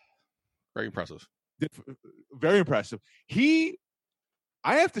 Very impressive. Very impressive.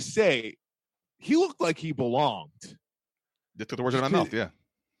 I have to say, he looked like he belonged. They took the words out of my mouth. Yeah.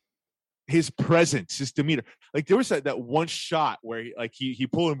 His presence, his demeanor. Like there was that one shot where he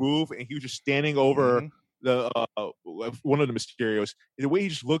pulled a move and he was just standing over the one of the Mysterios. And the way he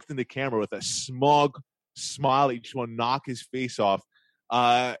just looked in the camera with a smug smile, he just want to knock his face off.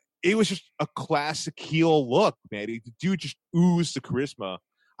 It was just a classic heel look, man. The dude just oozed the charisma.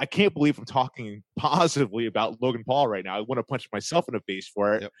 I can't believe I'm talking positively about Logan Paul right now. I want to punch myself in the face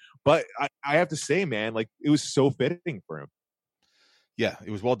for it. Yep. But I have to say, man, like it was so fitting for him. Yeah,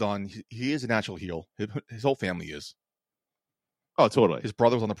 it was well done. He is a natural heel. His whole family is. Oh, totally. His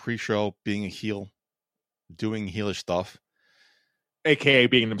brother was on the pre-show being a heel, doing heelish stuff. AKA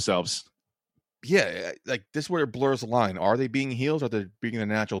being themselves. Yeah, like this is where it blurs the line. Are they being heels or are they being their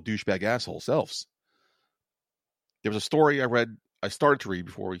natural douchebag asshole selves? There was a story I started to read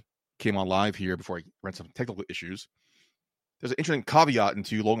before we came on live here, before I ran some technical issues. There's an interesting caveat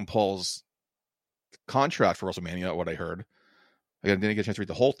into Logan Paul's contract for WrestleMania, what I heard. I didn't get a chance to read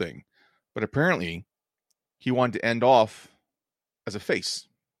the whole thing. But apparently, he wanted to end off as a face.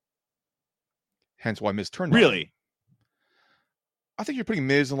 Hence why Miz turned on him. Really? I think you're putting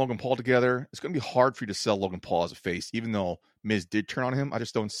Miz and Logan Paul together. It's going to be hard for you to sell Logan Paul as a face, even though Miz did turn on him. I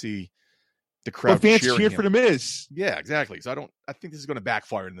just don't see the crowd fans cheering cheer him. For the Miz. Yeah, exactly. So I think this is going to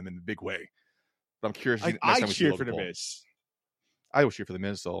backfire on them in a big way. But I'm curious. I cheer for the Miz. I always cheer for the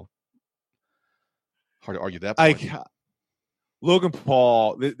Miz, so hard to argue that point. Logan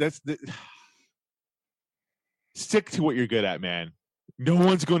Paul, stick to what you're good at, man. No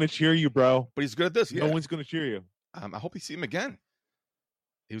one's going to cheer you, bro. But he's good at this. Yeah. No one's going to cheer you. I hope we see him again.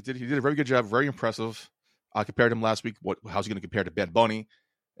 He did a very good job, very impressive. I compared him last week. How's he going to compare to Bad Bunny?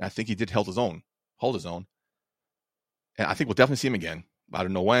 And I think he did hold his own. And I think we'll definitely see him again. I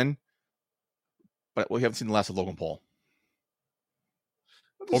don't know when, but we haven't seen the last of Logan Paul.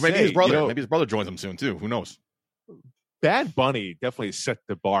 Or maybe his brother. Maybe his brother joins him soon too. Who knows? Bad Bunny definitely set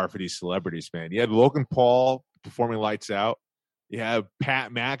the bar for these celebrities, man. You had Logan Paul performing lights out. You have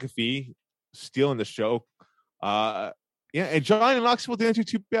Pat McAfee stealing the show. And John Knoxville didn't do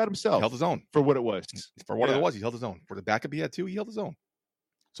too bad himself. He held his own. For what it was. For what it was, he held his own. For the backup he had too, he held his own.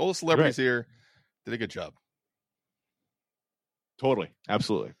 So all the celebrities here did a good job. Totally.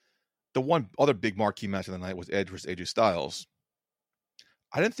 Absolutely. The one other big marquee match of the night was Edge versus AJ Styles.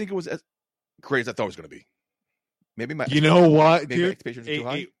 I didn't think it was as great as I thought it was going to be. Maybe you know what, maybe dude? My expectations were too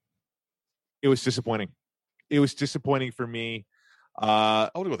high. It was disappointing. It was disappointing for me. I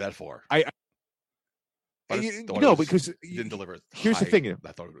wouldn't go that far. Because he didn't deliver. Here's the thing.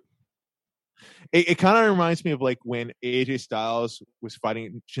 I thought it kind of reminds me of like when AJ Styles was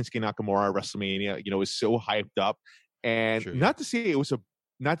fighting Shinsuke Nakamura at WrestleMania. It was so hyped up, and not to say it was a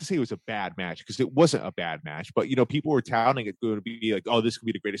bad match, because it wasn't a bad match. But people were touting it going to be like, oh, this could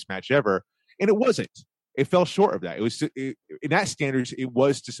be the greatest match ever, and it wasn't. It fell short of that. It was in that standards, it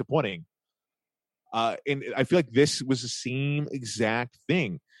was disappointing. And I feel like this was the same exact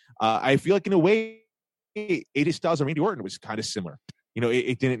thing. I feel like in a way, AJ Styles and Randy Orton was kind of similar.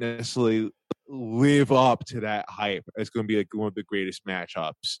 It didn't necessarily live up to that hype. It's going to be like one of the greatest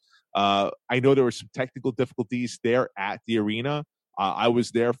matchups. I know there were some technical difficulties there at the arena. I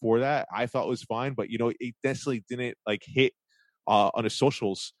was there for that. I thought it was fine, but it necessarily didn't like hit on the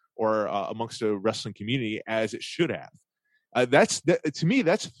socials or amongst the wrestling community as it should have. To me,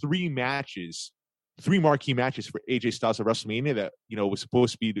 that's three marquee matches for AJ Styles at WrestleMania that was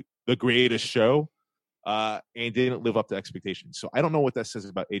supposed to be the greatest show. and didn't live up to expectations. So I don't know what that says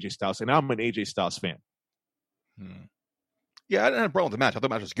about AJ Styles, and I'm an AJ Styles fan. Yeah, I didn't have a problem with the match. I thought the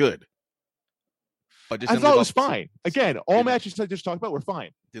match was good. But I thought it was fine. Again, all matches I just talked about were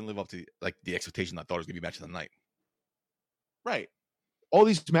fine. Didn't live up to the expectation I thought it was going to be match of the night. Right. All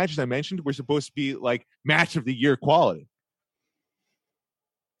these matches I mentioned were supposed to be like match of the year quality.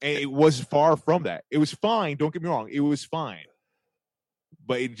 And it was far from that. It was fine. Don't get me wrong. It was fine.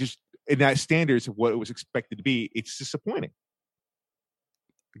 But it just, in that standards of what it was expected to be, it's disappointing.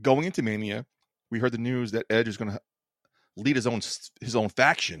 Going into Mania, we heard the news that Edge is going to lead his own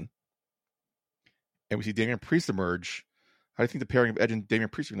faction. And we see Damian Priest emerge. How do you think the pairing of Edge and Damian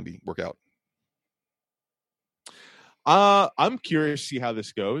Priest are going to work out? I'm curious to see how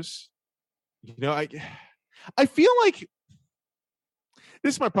this goes. You know, I feel like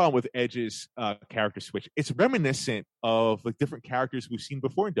this is my problem with Edge's character switch. It's reminiscent of like different characters we've seen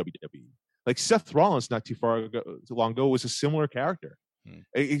before in WWE. Like Seth Rollins, not too long ago, was a similar character.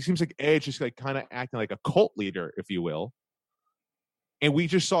 It seems like Edge is like kind of acting like a cult leader, if you will. And we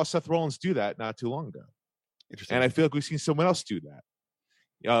just saw Seth Rollins do that not too long ago. Interesting. And I feel like we've seen someone else do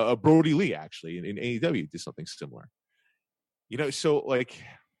that. Brody Lee, actually, in AEW, did something similar. You know, so like,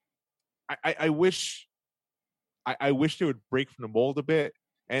 I wish they would break from the mold a bit.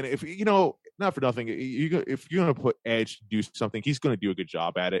 And if, you know, not for nothing, if you're going to put Edge to do something, he's going to do a good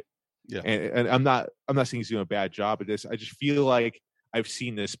job at it. Yeah. And I'm not saying he's doing a bad job at this. I just feel like I've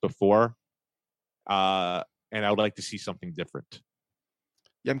seen this before. And I would like to see something different.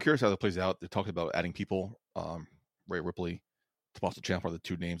 Yeah, I'm curious how that plays out. They talked about adding people. Rhea Ripley, Tommaso Ciampa are the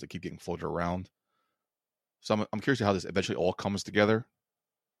two names that keep getting floated around. So I'm curious how this eventually all comes together.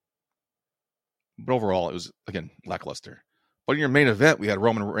 But overall, it was, again, lackluster. But in your main event, we had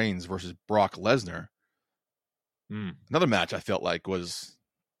Roman Reigns versus Brock Lesnar. Another match I felt like was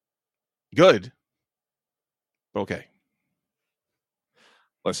good, but okay.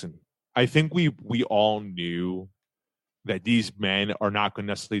 Listen, I think we all knew that these men are not going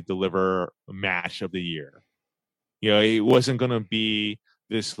to necessarily deliver a match of the year. You know, it wasn't going to be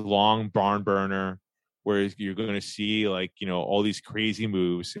this long barn burner where you're going to see, like, you know, all these crazy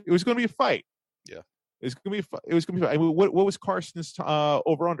moves. It was going to be a fight. Yeah. It was going to be. I mean, what was Carson's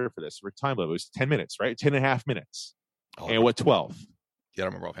over under for this? For time limit, it was 10 minutes, right? 10 and a half minutes. And what, 12? Yeah, I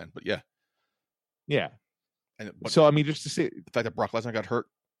don't remember offhand, but yeah. Yeah. So, I mean, just to say the fact that Brock Lesnar got hurt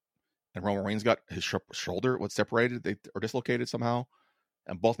and Roman Reigns got his shoulder separated, they are dislocated somehow,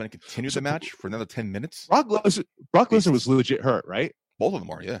 and both men continued the match for another 10 minutes. Brock Lesnar was legit hurt, right? Both of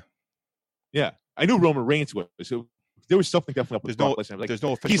them are, yeah. Yeah. I knew Roman Reigns was. So there was something definitely up with Brock Lesnar. Like, there's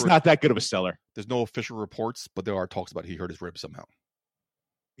no official, he's not that good of a seller. There's no official reports, but there are talks about he hurt his ribs somehow.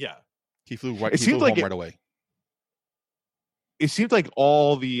 Yeah. He flew home right away. It seemed like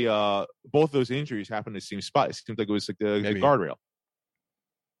all the both those injuries happened in the same spot. It seemed like it was like the guardrail.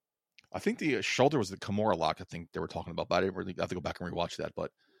 I think the shoulder was the Kimura lock. I think they were talking about, but I didn't really have to go back and rewatch that. But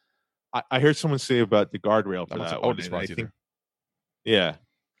I heard someone say about the guardrail for that. I wouldn't be surprised either. Yeah,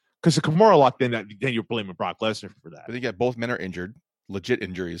 because the Kimura lock, then you're blaming Brock Lesnar for that. But again, both men are injured, legit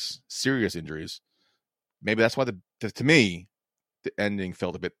injuries, serious injuries. Maybe that's why to me the ending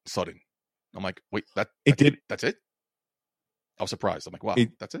felt a bit sudden. I'm like, wait, that's it. I was surprised. I'm like, wow,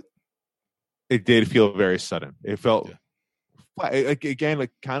 that's it. It did feel very sudden. It felt again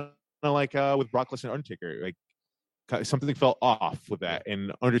like kind of like with Brock Lesnar and Undertaker, like something felt off with that.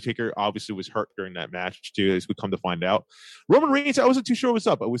 And Undertaker obviously was hurt during that match too, as we come to find out. Roman Reigns, I wasn't too sure what's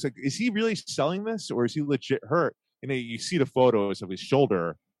up. I was like, is he really selling this or is he legit hurt? And then you see the photos of his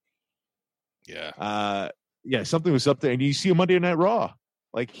shoulder. Yeah. Something was up there. And you see him Monday Night Raw.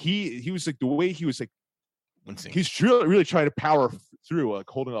 Like he was like, the way he was like, wincing. He's really trying to power through, like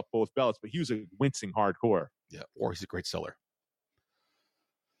holding up both belts, but he was like wincing hardcore. Yeah, or he's a great seller.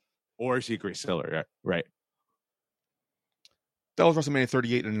 Right. That was WrestleMania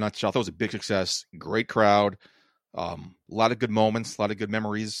 38 in a nutshell. That was a big success. Great crowd. A lot of good moments, a lot of good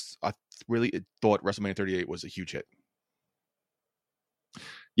memories. I really thought WrestleMania 38 was a huge hit.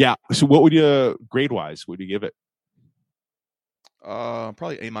 Yeah. So what would you, grade-wise, would you give it?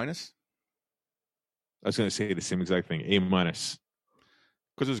 Probably A-. I was going to say the same exact thing, A-. Because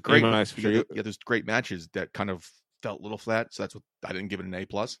it was great. Sure. Yeah, there's great matches that kind of felt a little flat, so that's what I didn't give it an A+.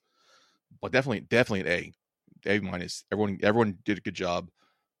 But definitely an A. A-. Everyone did a good job.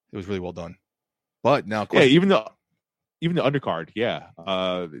 It was really well done. But now, even the undercard,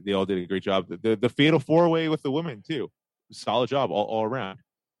 they all did a great job. The fatal 4-way with the women too, solid job all around.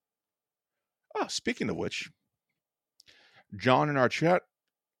 Oh, speaking of which, John in our chat,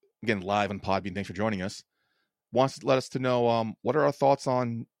 again live on Podbean, thanks for joining us, wants to let us to know what are our thoughts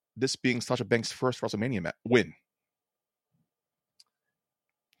on this being Sasha Banks' first WrestleMania win.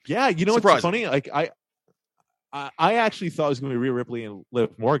 Yeah, you know Surprising. what's funny? Like I actually thought it was going to be Rhea Ripley and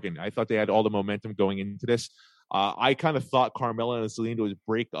Liv Morgan. I thought they had all the momentum going into this. I kind of thought Carmella and Zelina would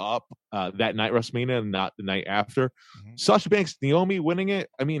break up that night WrestleMania and not the night after. Mm-hmm. Sasha Banks, Naomi winning it.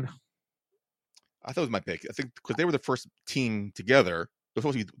 I mean, I thought it was my pick. I think because they were the first team together. It was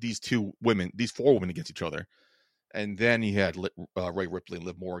supposed to be these four women against each other. And then he had Rhea Ripley and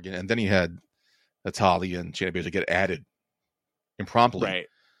Liv Morgan. And then he had Natalya and Shayna Baszler get added impromptu. right.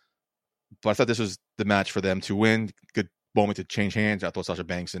 But I thought this was the match for them to win. Good moment to change hands. I thought Sasha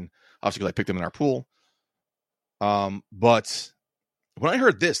Banks, and obviously because I picked them in our pool. But when I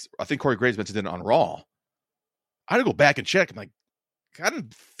heard this, I think Corey Graves mentioned it on Raw. I had to go back and check. I'm like, I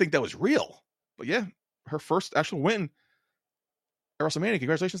didn't think that was real. But yeah, her first actual win at WrestleMania.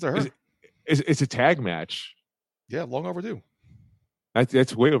 Congratulations to her. It's a tag match. Yeah, long overdue.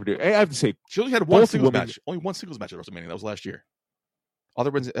 That's way overdue. I have to say, She only had one singles match. Only one singles match at WrestleMania. That was last year.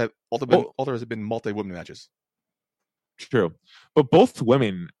 Others have been multi-women matches. True. But both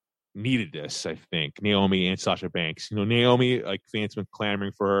women needed this, I think. Naomi and Sasha Banks. You know, Naomi, like, fans been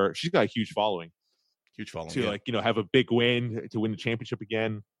clamoring for her. She's got a huge following. To have a big win, to win the championship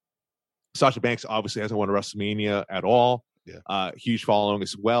again. Sasha Banks obviously hasn't won a WrestleMania at all. Yeah. Huge following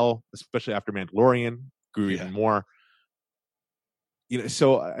as well, especially after Mandalorian grew even more. You know,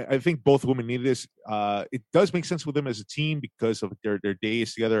 so I think both women needed this. It does make sense with them as a team because of their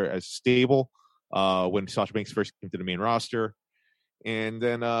days together as stable when Sasha Banks first came to the main roster. And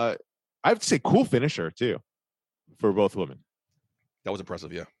then I have to say, cool finisher, too, for both women. That was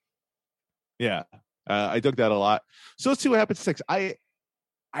impressive, yeah. Yeah, I dug that a lot. So let's see what happens next. I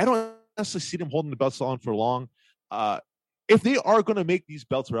don't necessarily see them holding the belts on for long. If they are going to make these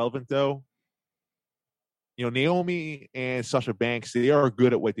belts relevant, though, you know, Naomi and Sasha Banks, they are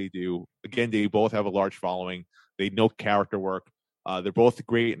good at what they do. Again, they both have a large following. They know character work. They're both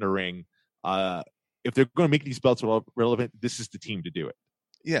great in the ring. If they're going to make these belts relevant, this is the team to do it.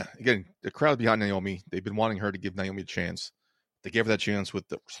 Yeah, again, the crowd behind Naomi, they've been wanting her to give Naomi a chance. They gave her that chance with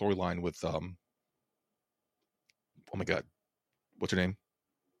the storyline with, oh my God, what's her name?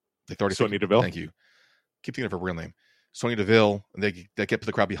 Sonya Deville. Thank you. Keep thinking of her real name. Sonya Deville, and they get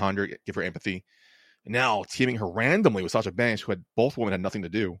the crowd behind her, give her empathy. And now teaming her randomly with Sasha Banks, who had both women had nothing to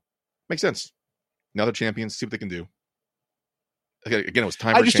do, makes sense. Now they're champions. See what they can do. Again, it was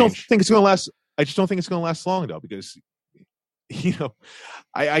time. I just don't think it's going to last. I just don't think it's going to last long, though, because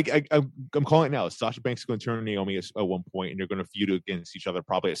I'm calling it now. Sasha Banks is going to turn Naomi at one point, and they're going to feud against each other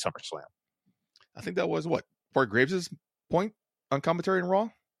probably at SummerSlam. I think that was what Corey Graves' point on commentary in Raw.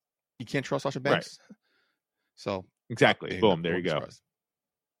 You can't trust Sasha Banks. Right. So exactly. Boom. There you go.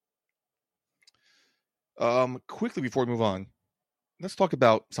 Quickly before we move on, let's talk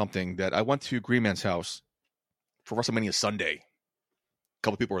about something that I went to Green Man's house for WrestleMania Sunday. A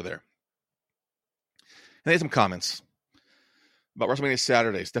couple people were there. And they had some comments about WrestleMania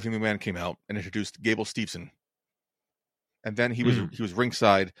Saturday. Stephanie McMahon came out and introduced Gable Steveson. And then he was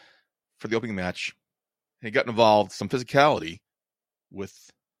ringside for the opening match. And he got involved some physicality with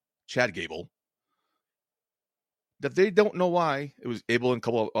Chad Gable. That they don't know why. It was Abel and a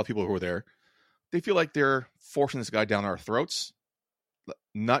couple of other people who were there. They feel like they're forcing this guy down our throats.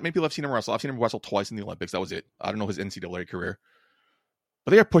 Not many people have seen him wrestle. I've seen him wrestle twice in the Olympics. That was it. I don't know his NCAA career.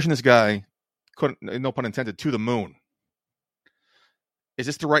 But they are pushing this guy, no pun intended, to the moon. Is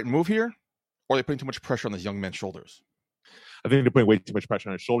this the right move here? Or are they putting too much pressure on this young man's shoulders? I think they're putting way too much pressure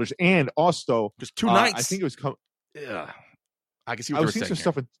on his shoulders. And also, just 2 nights. I think it was yeah. I can see what they're saying.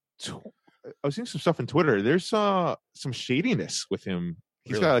 I was seeing some stuff on Twitter. There's some shadiness with him.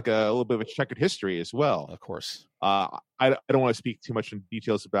 He's got like a little bit of a checkered history as well. Of course. I don't want to speak too much in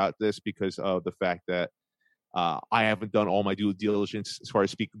details about this because of the fact that I haven't done all my due diligence as far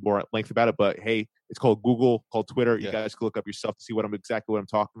as speaking more at length about it. But hey, it's called Google, called Twitter. You guys can look up yourself to see exactly what I'm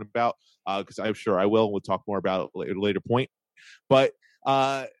talking about because I'm sure I will. We'll talk more about it at a later point. But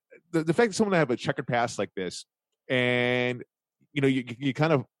the fact that someone have a checkered past like this, and you know, you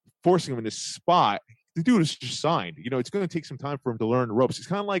kind of forcing him in this spot. The dude is just signed. You know, it's going to take some time for him to learn the ropes. It's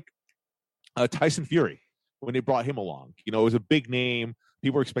kind of like Tyson Fury when they brought him along. You know, it was a big name.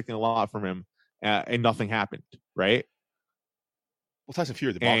 People were expecting a lot from him, and nothing happened, right? Well, Tyson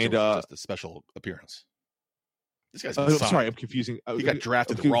Fury, the boxer, was just a special appearance. This guy's I'm sorry, I'm confusing. He got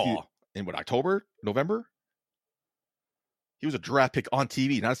drafted to Raw in October, November? He was a draft pick on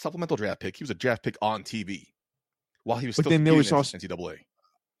TV, not a supplemental draft pick. He was a draft pick on TV while he was still in NCAA.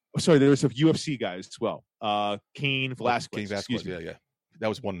 Sorry, there was some UFC guys as well. Cain Velasquez. Yeah. That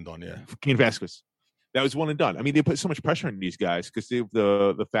was one and done, yeah. Cain Velasquez. That was one and done. I mean, they put so much pressure on these guys because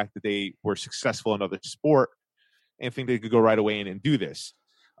the fact that they were successful in other sport and think they could go right away in and do this.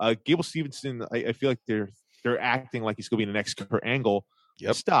 Gable Stevenson, I feel like they're acting like he's going to be the next Kurt Angle.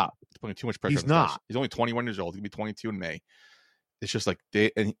 Yep. Stop. It's putting too much pressure He's on this guy. not. He's only 21 years old. He'll be 22 in May. It's just like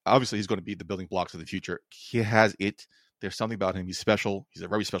and obviously he's going to be the building blocks of the future. He has it. There's something about him. He's special. He's a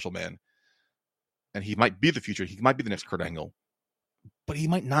very special man. And he might be the future. He might be the next Kurt Angle. But he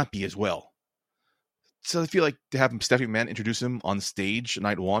might not be as well. So I feel like to have Stephanie McMahon introduce him on stage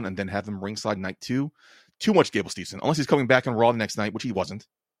night 1 and then have him ringside night 2, too much Gable Stevenson. Unless he's coming back on Raw the next night, which he wasn't.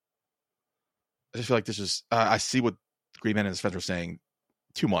 I just feel like this is. I see what Green Man and his friends are saying.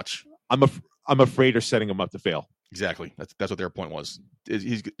 Too much. I'm afraid they're setting him up to fail. Exactly. That's what their point was.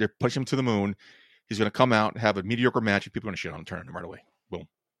 They're pushing him to the moon. He's going to come out, have a mediocre match, and people are going to shit on him, turn him right away. Boom.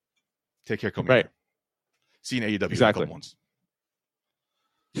 Take care, come right. Here. See you in AEW exactly. in a couple months.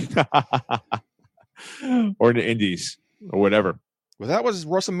 Or in the Indies or whatever. Well, that was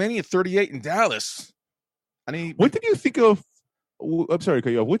WrestleMania 38 in Dallas. What did you think of? I'm sorry,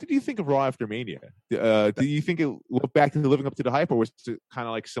 what did you think of Raw after Mania? Do you think it went back to living up to the hype, or was it kind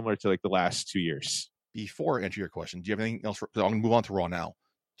of like similar to like the last 2 years? Before I answer your question, do you have anything else? I'm going to move on to Raw now.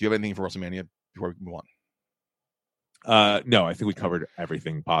 Do you have anything for WrestleMania before we move on? No, I think we covered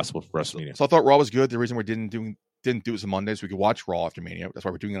everything possible for WrestleMania. So I thought Raw was good. The reason we didn't do it on Monday so we could watch Raw after Mania. That's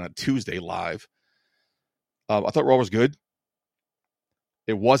why we're doing it on a Tuesday live. I thought Raw was good.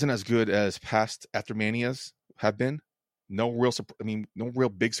 It wasn't as good as past after Manias have been. No real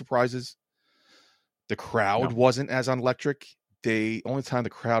big surprises. The crowd wasn't as electric. The only time the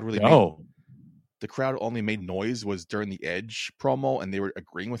crowd really made noise was during the Edge promo, and they were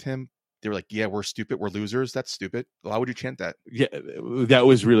agreeing with him. They were like, "Yeah, we're stupid. We're losers. That's stupid. Why would you chant that?" Yeah, that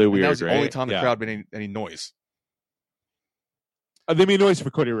was really weird. And that was the right? only time the crowd made any noise. They made noise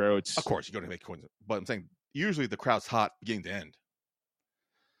for Cody Rhodes. Of course, you're going to make noise, but I'm saying usually the crowd's hot beginning to end.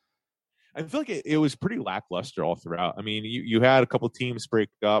 I feel like it was pretty lackluster all throughout. I mean, you had a couple teams break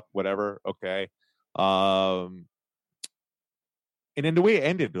up, whatever. Okay. And then the way it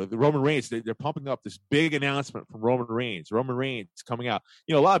ended, the Roman Reigns, they're pumping up this big announcement from Roman Reigns. Roman Reigns coming out.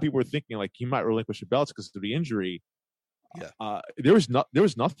 A lot of people were thinking like he might relinquish the belts because of the injury. Yeah. There was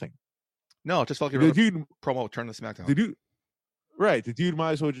nothing. No, it just felt like the dude promo turned the SmackDown. The dude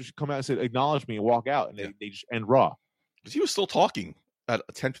might as well just come out and say, "Acknowledge me," and walk out, and they just end Raw. Because he was still talking at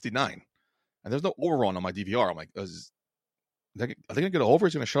 10:59. And there's no overrun on my DVR. I'm like, are they going to get over?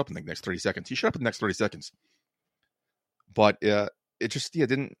 He's going to shut up in the next 30 seconds. He shut up in the next 30 seconds. But it just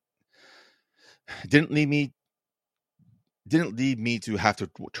didn't lead me to have to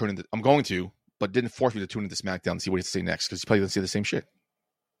turn into. I'm going to, but didn't force me to tune into SmackDown and see what he has to say next because he's probably going to say the same shit.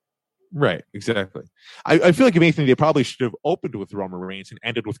 Right, exactly. I feel like if anything, they probably should have opened with Roman Reigns and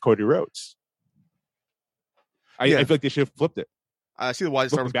ended with Cody Rhodes. I feel like they should have flipped it. I see why they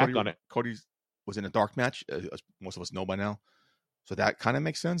started with back Cody. On it. Cody was in a dark match, as most of us know by now. So that kind of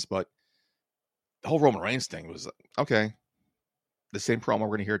makes sense. But the whole Roman Reigns thing was, okay, the same promo we're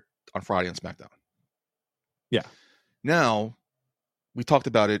going to hear on Friday on SmackDown. Yeah. Now, we talked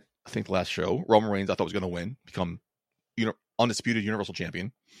about it, I think, the last show. Roman Reigns, I thought, was going to win, become undisputed Universal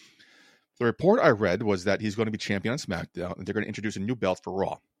Champion. The report I read was that he's going to be champion on SmackDown, and they're going to introduce a new belt for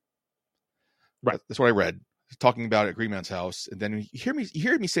Raw. Right. That's what I read. Talking about it at Green Man's house, and then you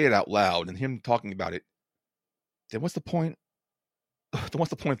hear me say it out loud, and him talking about it. Then what's the point? Then what's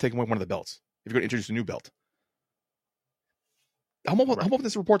the point of taking away one of the belts if you're going to introduce a new belt? I'm hoping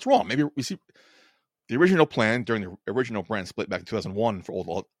this report's wrong. Maybe we see the original plan during the original brand split back in 2001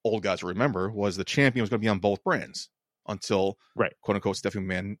 for old guys to remember was the champion was going to be on both brands until quote unquote Stephanie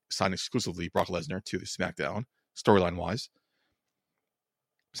McMahon signed exclusively Brock Lesnar to the SmackDown storyline wise.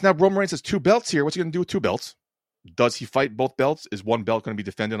 So now Roman Reigns has two belts here. What's he going to do with two belts? Does he fight both belts? Is one belt going to be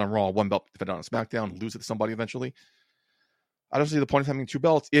defended on Raw, one belt defended on SmackDown, lose it to somebody eventually? I don't see the point of having two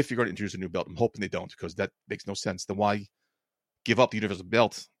belts if you're going to introduce a new belt. I'm hoping they don't because that makes no sense. Then why give up the Universal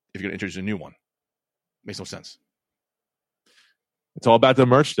belt if you're going to introduce a new one? Makes no sense. It's all about the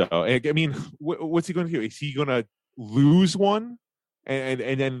merch, though. I mean, what's he going to do? Is he going to lose one?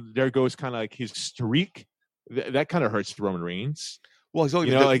 And then there goes kind of like his streak? That kind of hurts Roman Reigns. Well, he's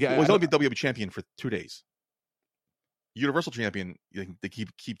only been WWE champion for 2 days. Universal champion, they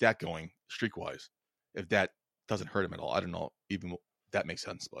keep that going streak wise. If that doesn't hurt him at all, I don't know. Even that makes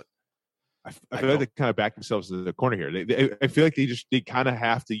sense, but I feel like they kind of back themselves into the corner here. I feel like they kind of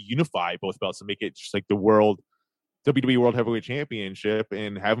have to unify both belts and make it just like the WWE World Heavyweight Championship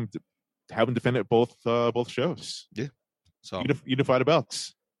and have them defend it both shows. Yeah, so unify the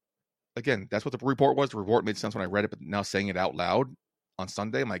belts. Again, that's what the report was. The report made sense when I read it, but now saying it out loud on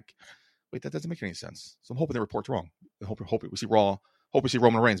Sunday, I'm like, wait, that doesn't make any sense. So I'm hoping the report's wrong. I hope we see Raw. Hope we see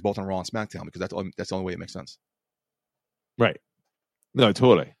Roman Reigns both on Raw and SmackDown because that's the only way it makes sense. Right. No,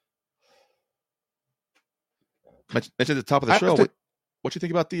 totally. Mentioned at the top of the show, what you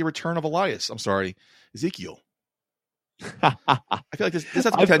think about the return of Elias? I'm sorry, Ezekiel. I feel like this has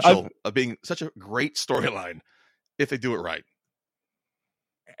the potential of being such a great storyline if they do it right.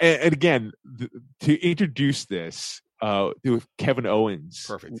 And again, to introduce this with Kevin Owens,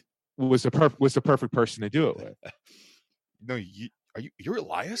 perfect, was the perfect person to do it with. No, you're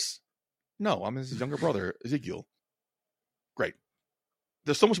Elias? No, I'm his younger brother, Ezekiel. Great.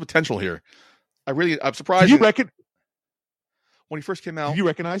 There's so much potential here. I'm surprised. Did you reckon when he first came out? Did you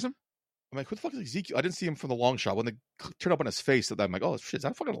recognize him? I'm like, who the fuck is Ezekiel? I didn't see him from the long shot. When they turned up on his face, I'm like, oh shit, is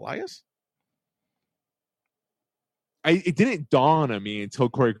that fucking Elias? It didn't dawn on me until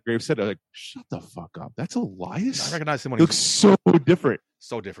Corey Graves said it. Like, shut the fuck up. That's Elias? I recognized him when he looks so different.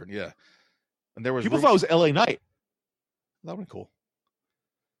 So different, yeah. And there was people thought it was LA Knight. That would be cool.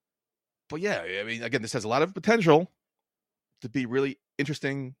 But yeah, I mean, again, this has a lot of potential to be really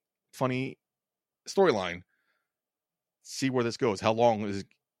interesting, funny storyline. See where this goes. How long is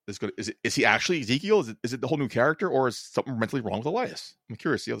this going? Is he actually Ezekiel? Is it the whole new character, or is something mentally wrong with Elias? I'm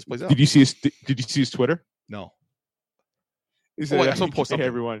curious to see how this plays out. Did you see his Twitter? No. He said, I saw him post something. Hey,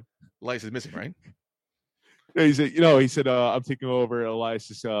 everyone. Elias is missing, right? Yeah, he said, I'm taking over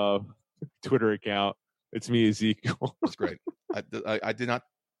Elias's Twitter account. It's me, Ezekiel. That's great. I did not.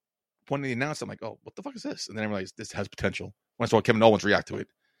 When they announced, I'm like, oh, what the fuck is this? And then I realized this has potential. When I saw Kevin Owens react to it,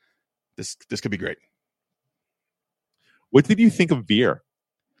 this could be great. What did you think of Veer,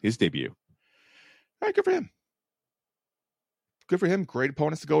 his debut? All right, good for him. Good for him. Great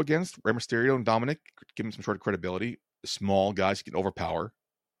opponents to go against. Rey Mysterio and Dominic give him some sort of credibility. Small guys he can overpower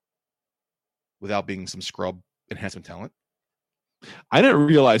without being some scrub enhancement talent. I didn't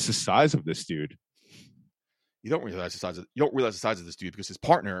realize the size of this dude. You don't realize the size of this dude because his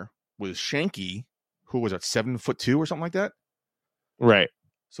partner was Shanky, who was at 7'2" or something like that. Right.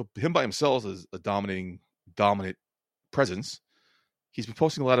 So him by himself is a dominant presence. He's been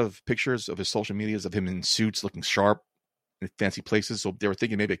posting a lot of pictures of his social medias of him in suits, looking sharp in fancy places. So they were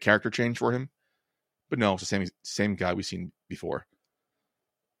thinking maybe a character change for him, but no, it's the same guy we've seen before.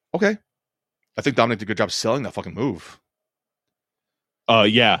 Okay, I think Dominic did a good job selling that fucking move.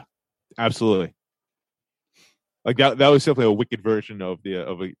 Yeah, absolutely. Like that was definitely a wicked version of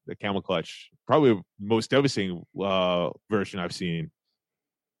the camel clutch. Probably the most devastating version I've seen.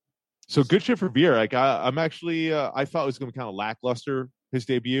 So good shit for Veer. Like I'm actually, I thought it was going to be kind of lackluster his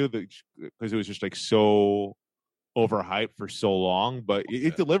debut because it was just like so overhyped for so long, but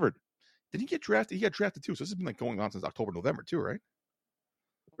it delivered. Did he get drafted? He got drafted too. So this has been like going on since October, November too, right?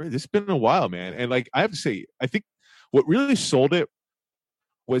 This has been a while, man. And like I have to say, I think what really sold it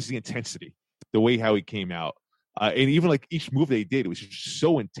was the intensity, the way how he came out. And even like each move they did, it was just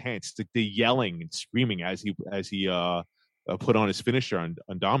so intense. Like the yelling and screaming as he put on his finisher on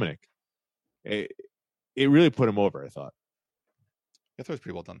Dominic. It really put him over, I thought. I thought it was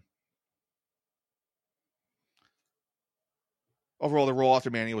pretty well done. Overall, the Raw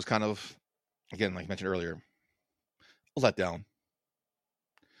after Mania was kind of, again, like I mentioned earlier, a letdown.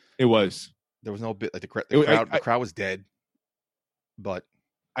 It was. There was no bit like the crowd was dead. But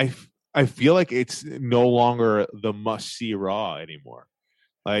I feel like it's no longer the must-see Raw anymore.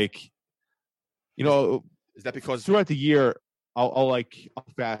 Like, is that because throughout the year I'll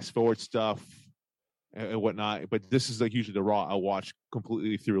fast forward stuff and whatnot, but this is like usually the Raw I'll watch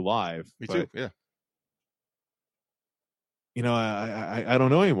completely through live. Me too. Yeah. I don't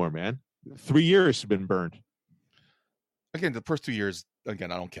know anymore, man. 3 years have been burned. Again, the first 2 years, I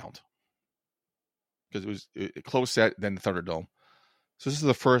don't count because it was a close set, then the Thunderdome. So this is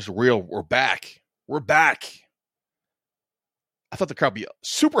the first real. We're back. We're back. I thought the crowd would be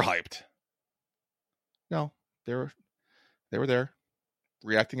super hyped. No, they were there,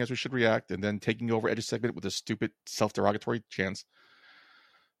 reacting as we should react, and then taking over Edge's segment with a stupid self-derogatory chance.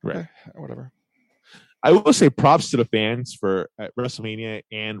 Right, okay, whatever. I will say props to the fans for at WrestleMania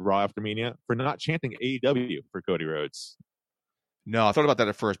and Raw after Mania for not chanting AEW for Cody Rhodes. No, I thought about that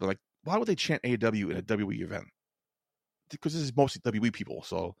at first, but like, why would they chant AEW in a WWE event? Because this is mostly WWE people,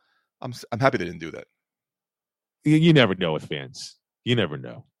 so I'm happy they didn't do that. You never know with fans. You never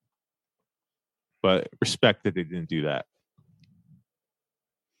know. But respect that they didn't do that.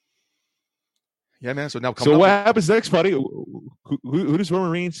 Yeah, man. So now, what happens next, buddy? Who does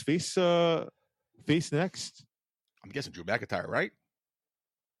Roman Reigns face next? I'm guessing Drew McIntyre, right?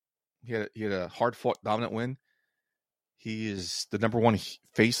 He had a hard-fought, dominant win. He is the number one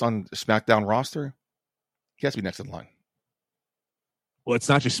face on the SmackDown roster. He has to be next in line. Well, it's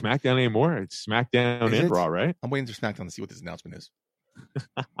not just SmackDown anymore. It's SmackDown and Raw, right? I'm waiting for SmackDown to see what this announcement is.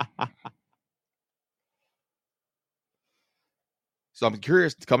 So I'm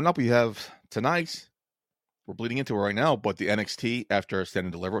curious. Coming up, we have tonight. We're bleeding into it right now, but the NXT after Stand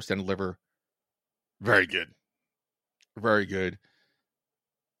and Deliver, very good. Very good.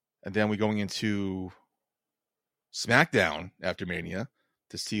 And then we're going into SmackDown after Mania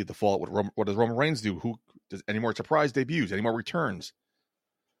to see the fallout. What does Roman Reigns do? Who does any more surprise debuts? Any more returns?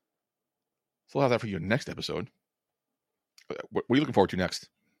 So we'll have that for you in the next episode. What are you looking forward to next?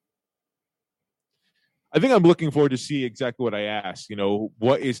 I think I'm looking forward to see exactly what I asked.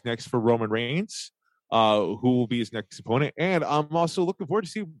 What is next for Roman Reigns? Who will be his next opponent? And I'm also looking forward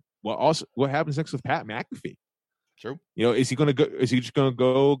to see what happens next with Pat McAfee. True. Is he going to go? Is he just going to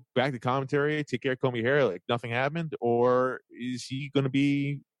go back to commentary, take care of Comey hair like nothing happened, or is he going to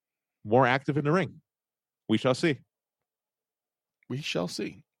be more active in the ring? We shall see. We shall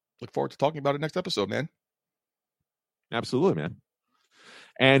see. Look forward to talking about it next episode, man. Absolutely, man.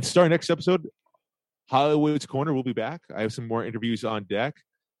 And starting next episode, Hollywood's Corner will be back. I have some more interviews on deck.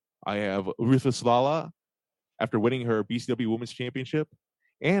 I have Ruthless Lala after winning her BCW Women's Championship.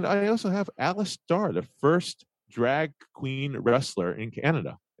 And I also have Alice Starr, the first drag queen wrestler in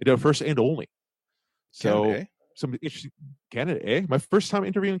Canada. The first and only. So, Canada, eh? Some interesting Canada, eh? My first time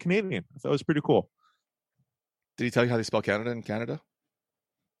interviewing Canadian. I thought it was pretty cool. Did he tell you how they spell Canada in Canada?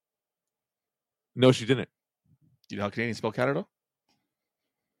 No, she didn't. Do you know how Canadians spell Canada?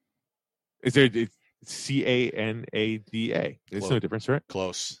 Is there Canada? There's no difference, right?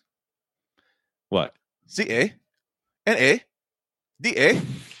 Close. What? Canada.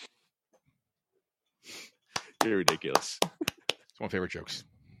 You're ridiculous. It's one of my favorite jokes.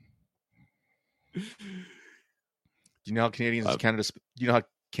 Do you know how Canadians Canada? Do you know how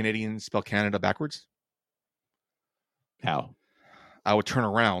Canadians spell Canada backwards? How? I would turn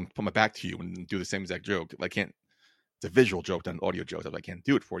around, put my back to you, and do the same exact joke. I can't. It's a visual joke, not an audio joke. I can't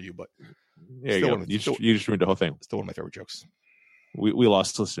do it for you, but there you go. You just ruined the whole thing. Still one of my favorite jokes. We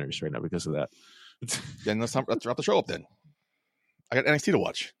lost listeners right now because of that. Then let's wrap the show up. Then I got NXT to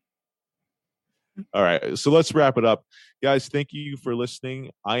watch. All right, so let's wrap it up, guys. Thank you for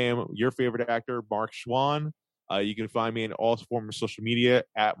listening. I am your favorite actor, Mark Schwann. You can find me in all forms of social media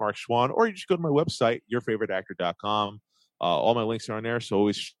at Mark Schwann, or you just go to my website, yourfavoriteactor.com. All my links are on there. So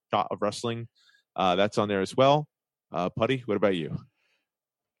always Shot of Wrestling. That's on there as well. Putty, what about you?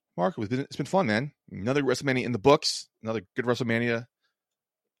 Mark, it's been fun, man. Another WrestleMania in the books. Another good WrestleMania.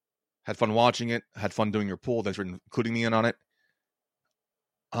 Had fun watching it. Had fun doing your poll. Thanks for including me in on it.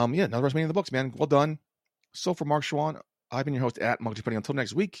 Another WrestleMania in the books, man. Well done. So for Mark Schwann, I've been your host at Mark Putty. Until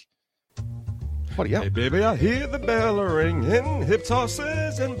next week. Putty out. Hey, baby, I hear the bell ringing, hip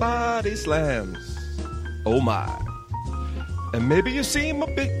tosses and body slams. Oh, my. And maybe you seem a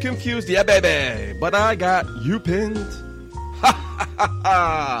bit confused. Yeah, baby, but I got you pinned. Ha, ha, ha,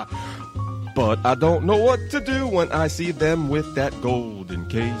 ha. But I don't know what to do when I see them with that golden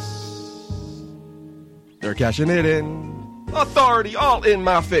case. They're cashing it in. Authority all in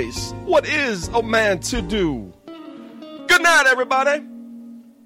my face. What is a man to do? Good night, everybody.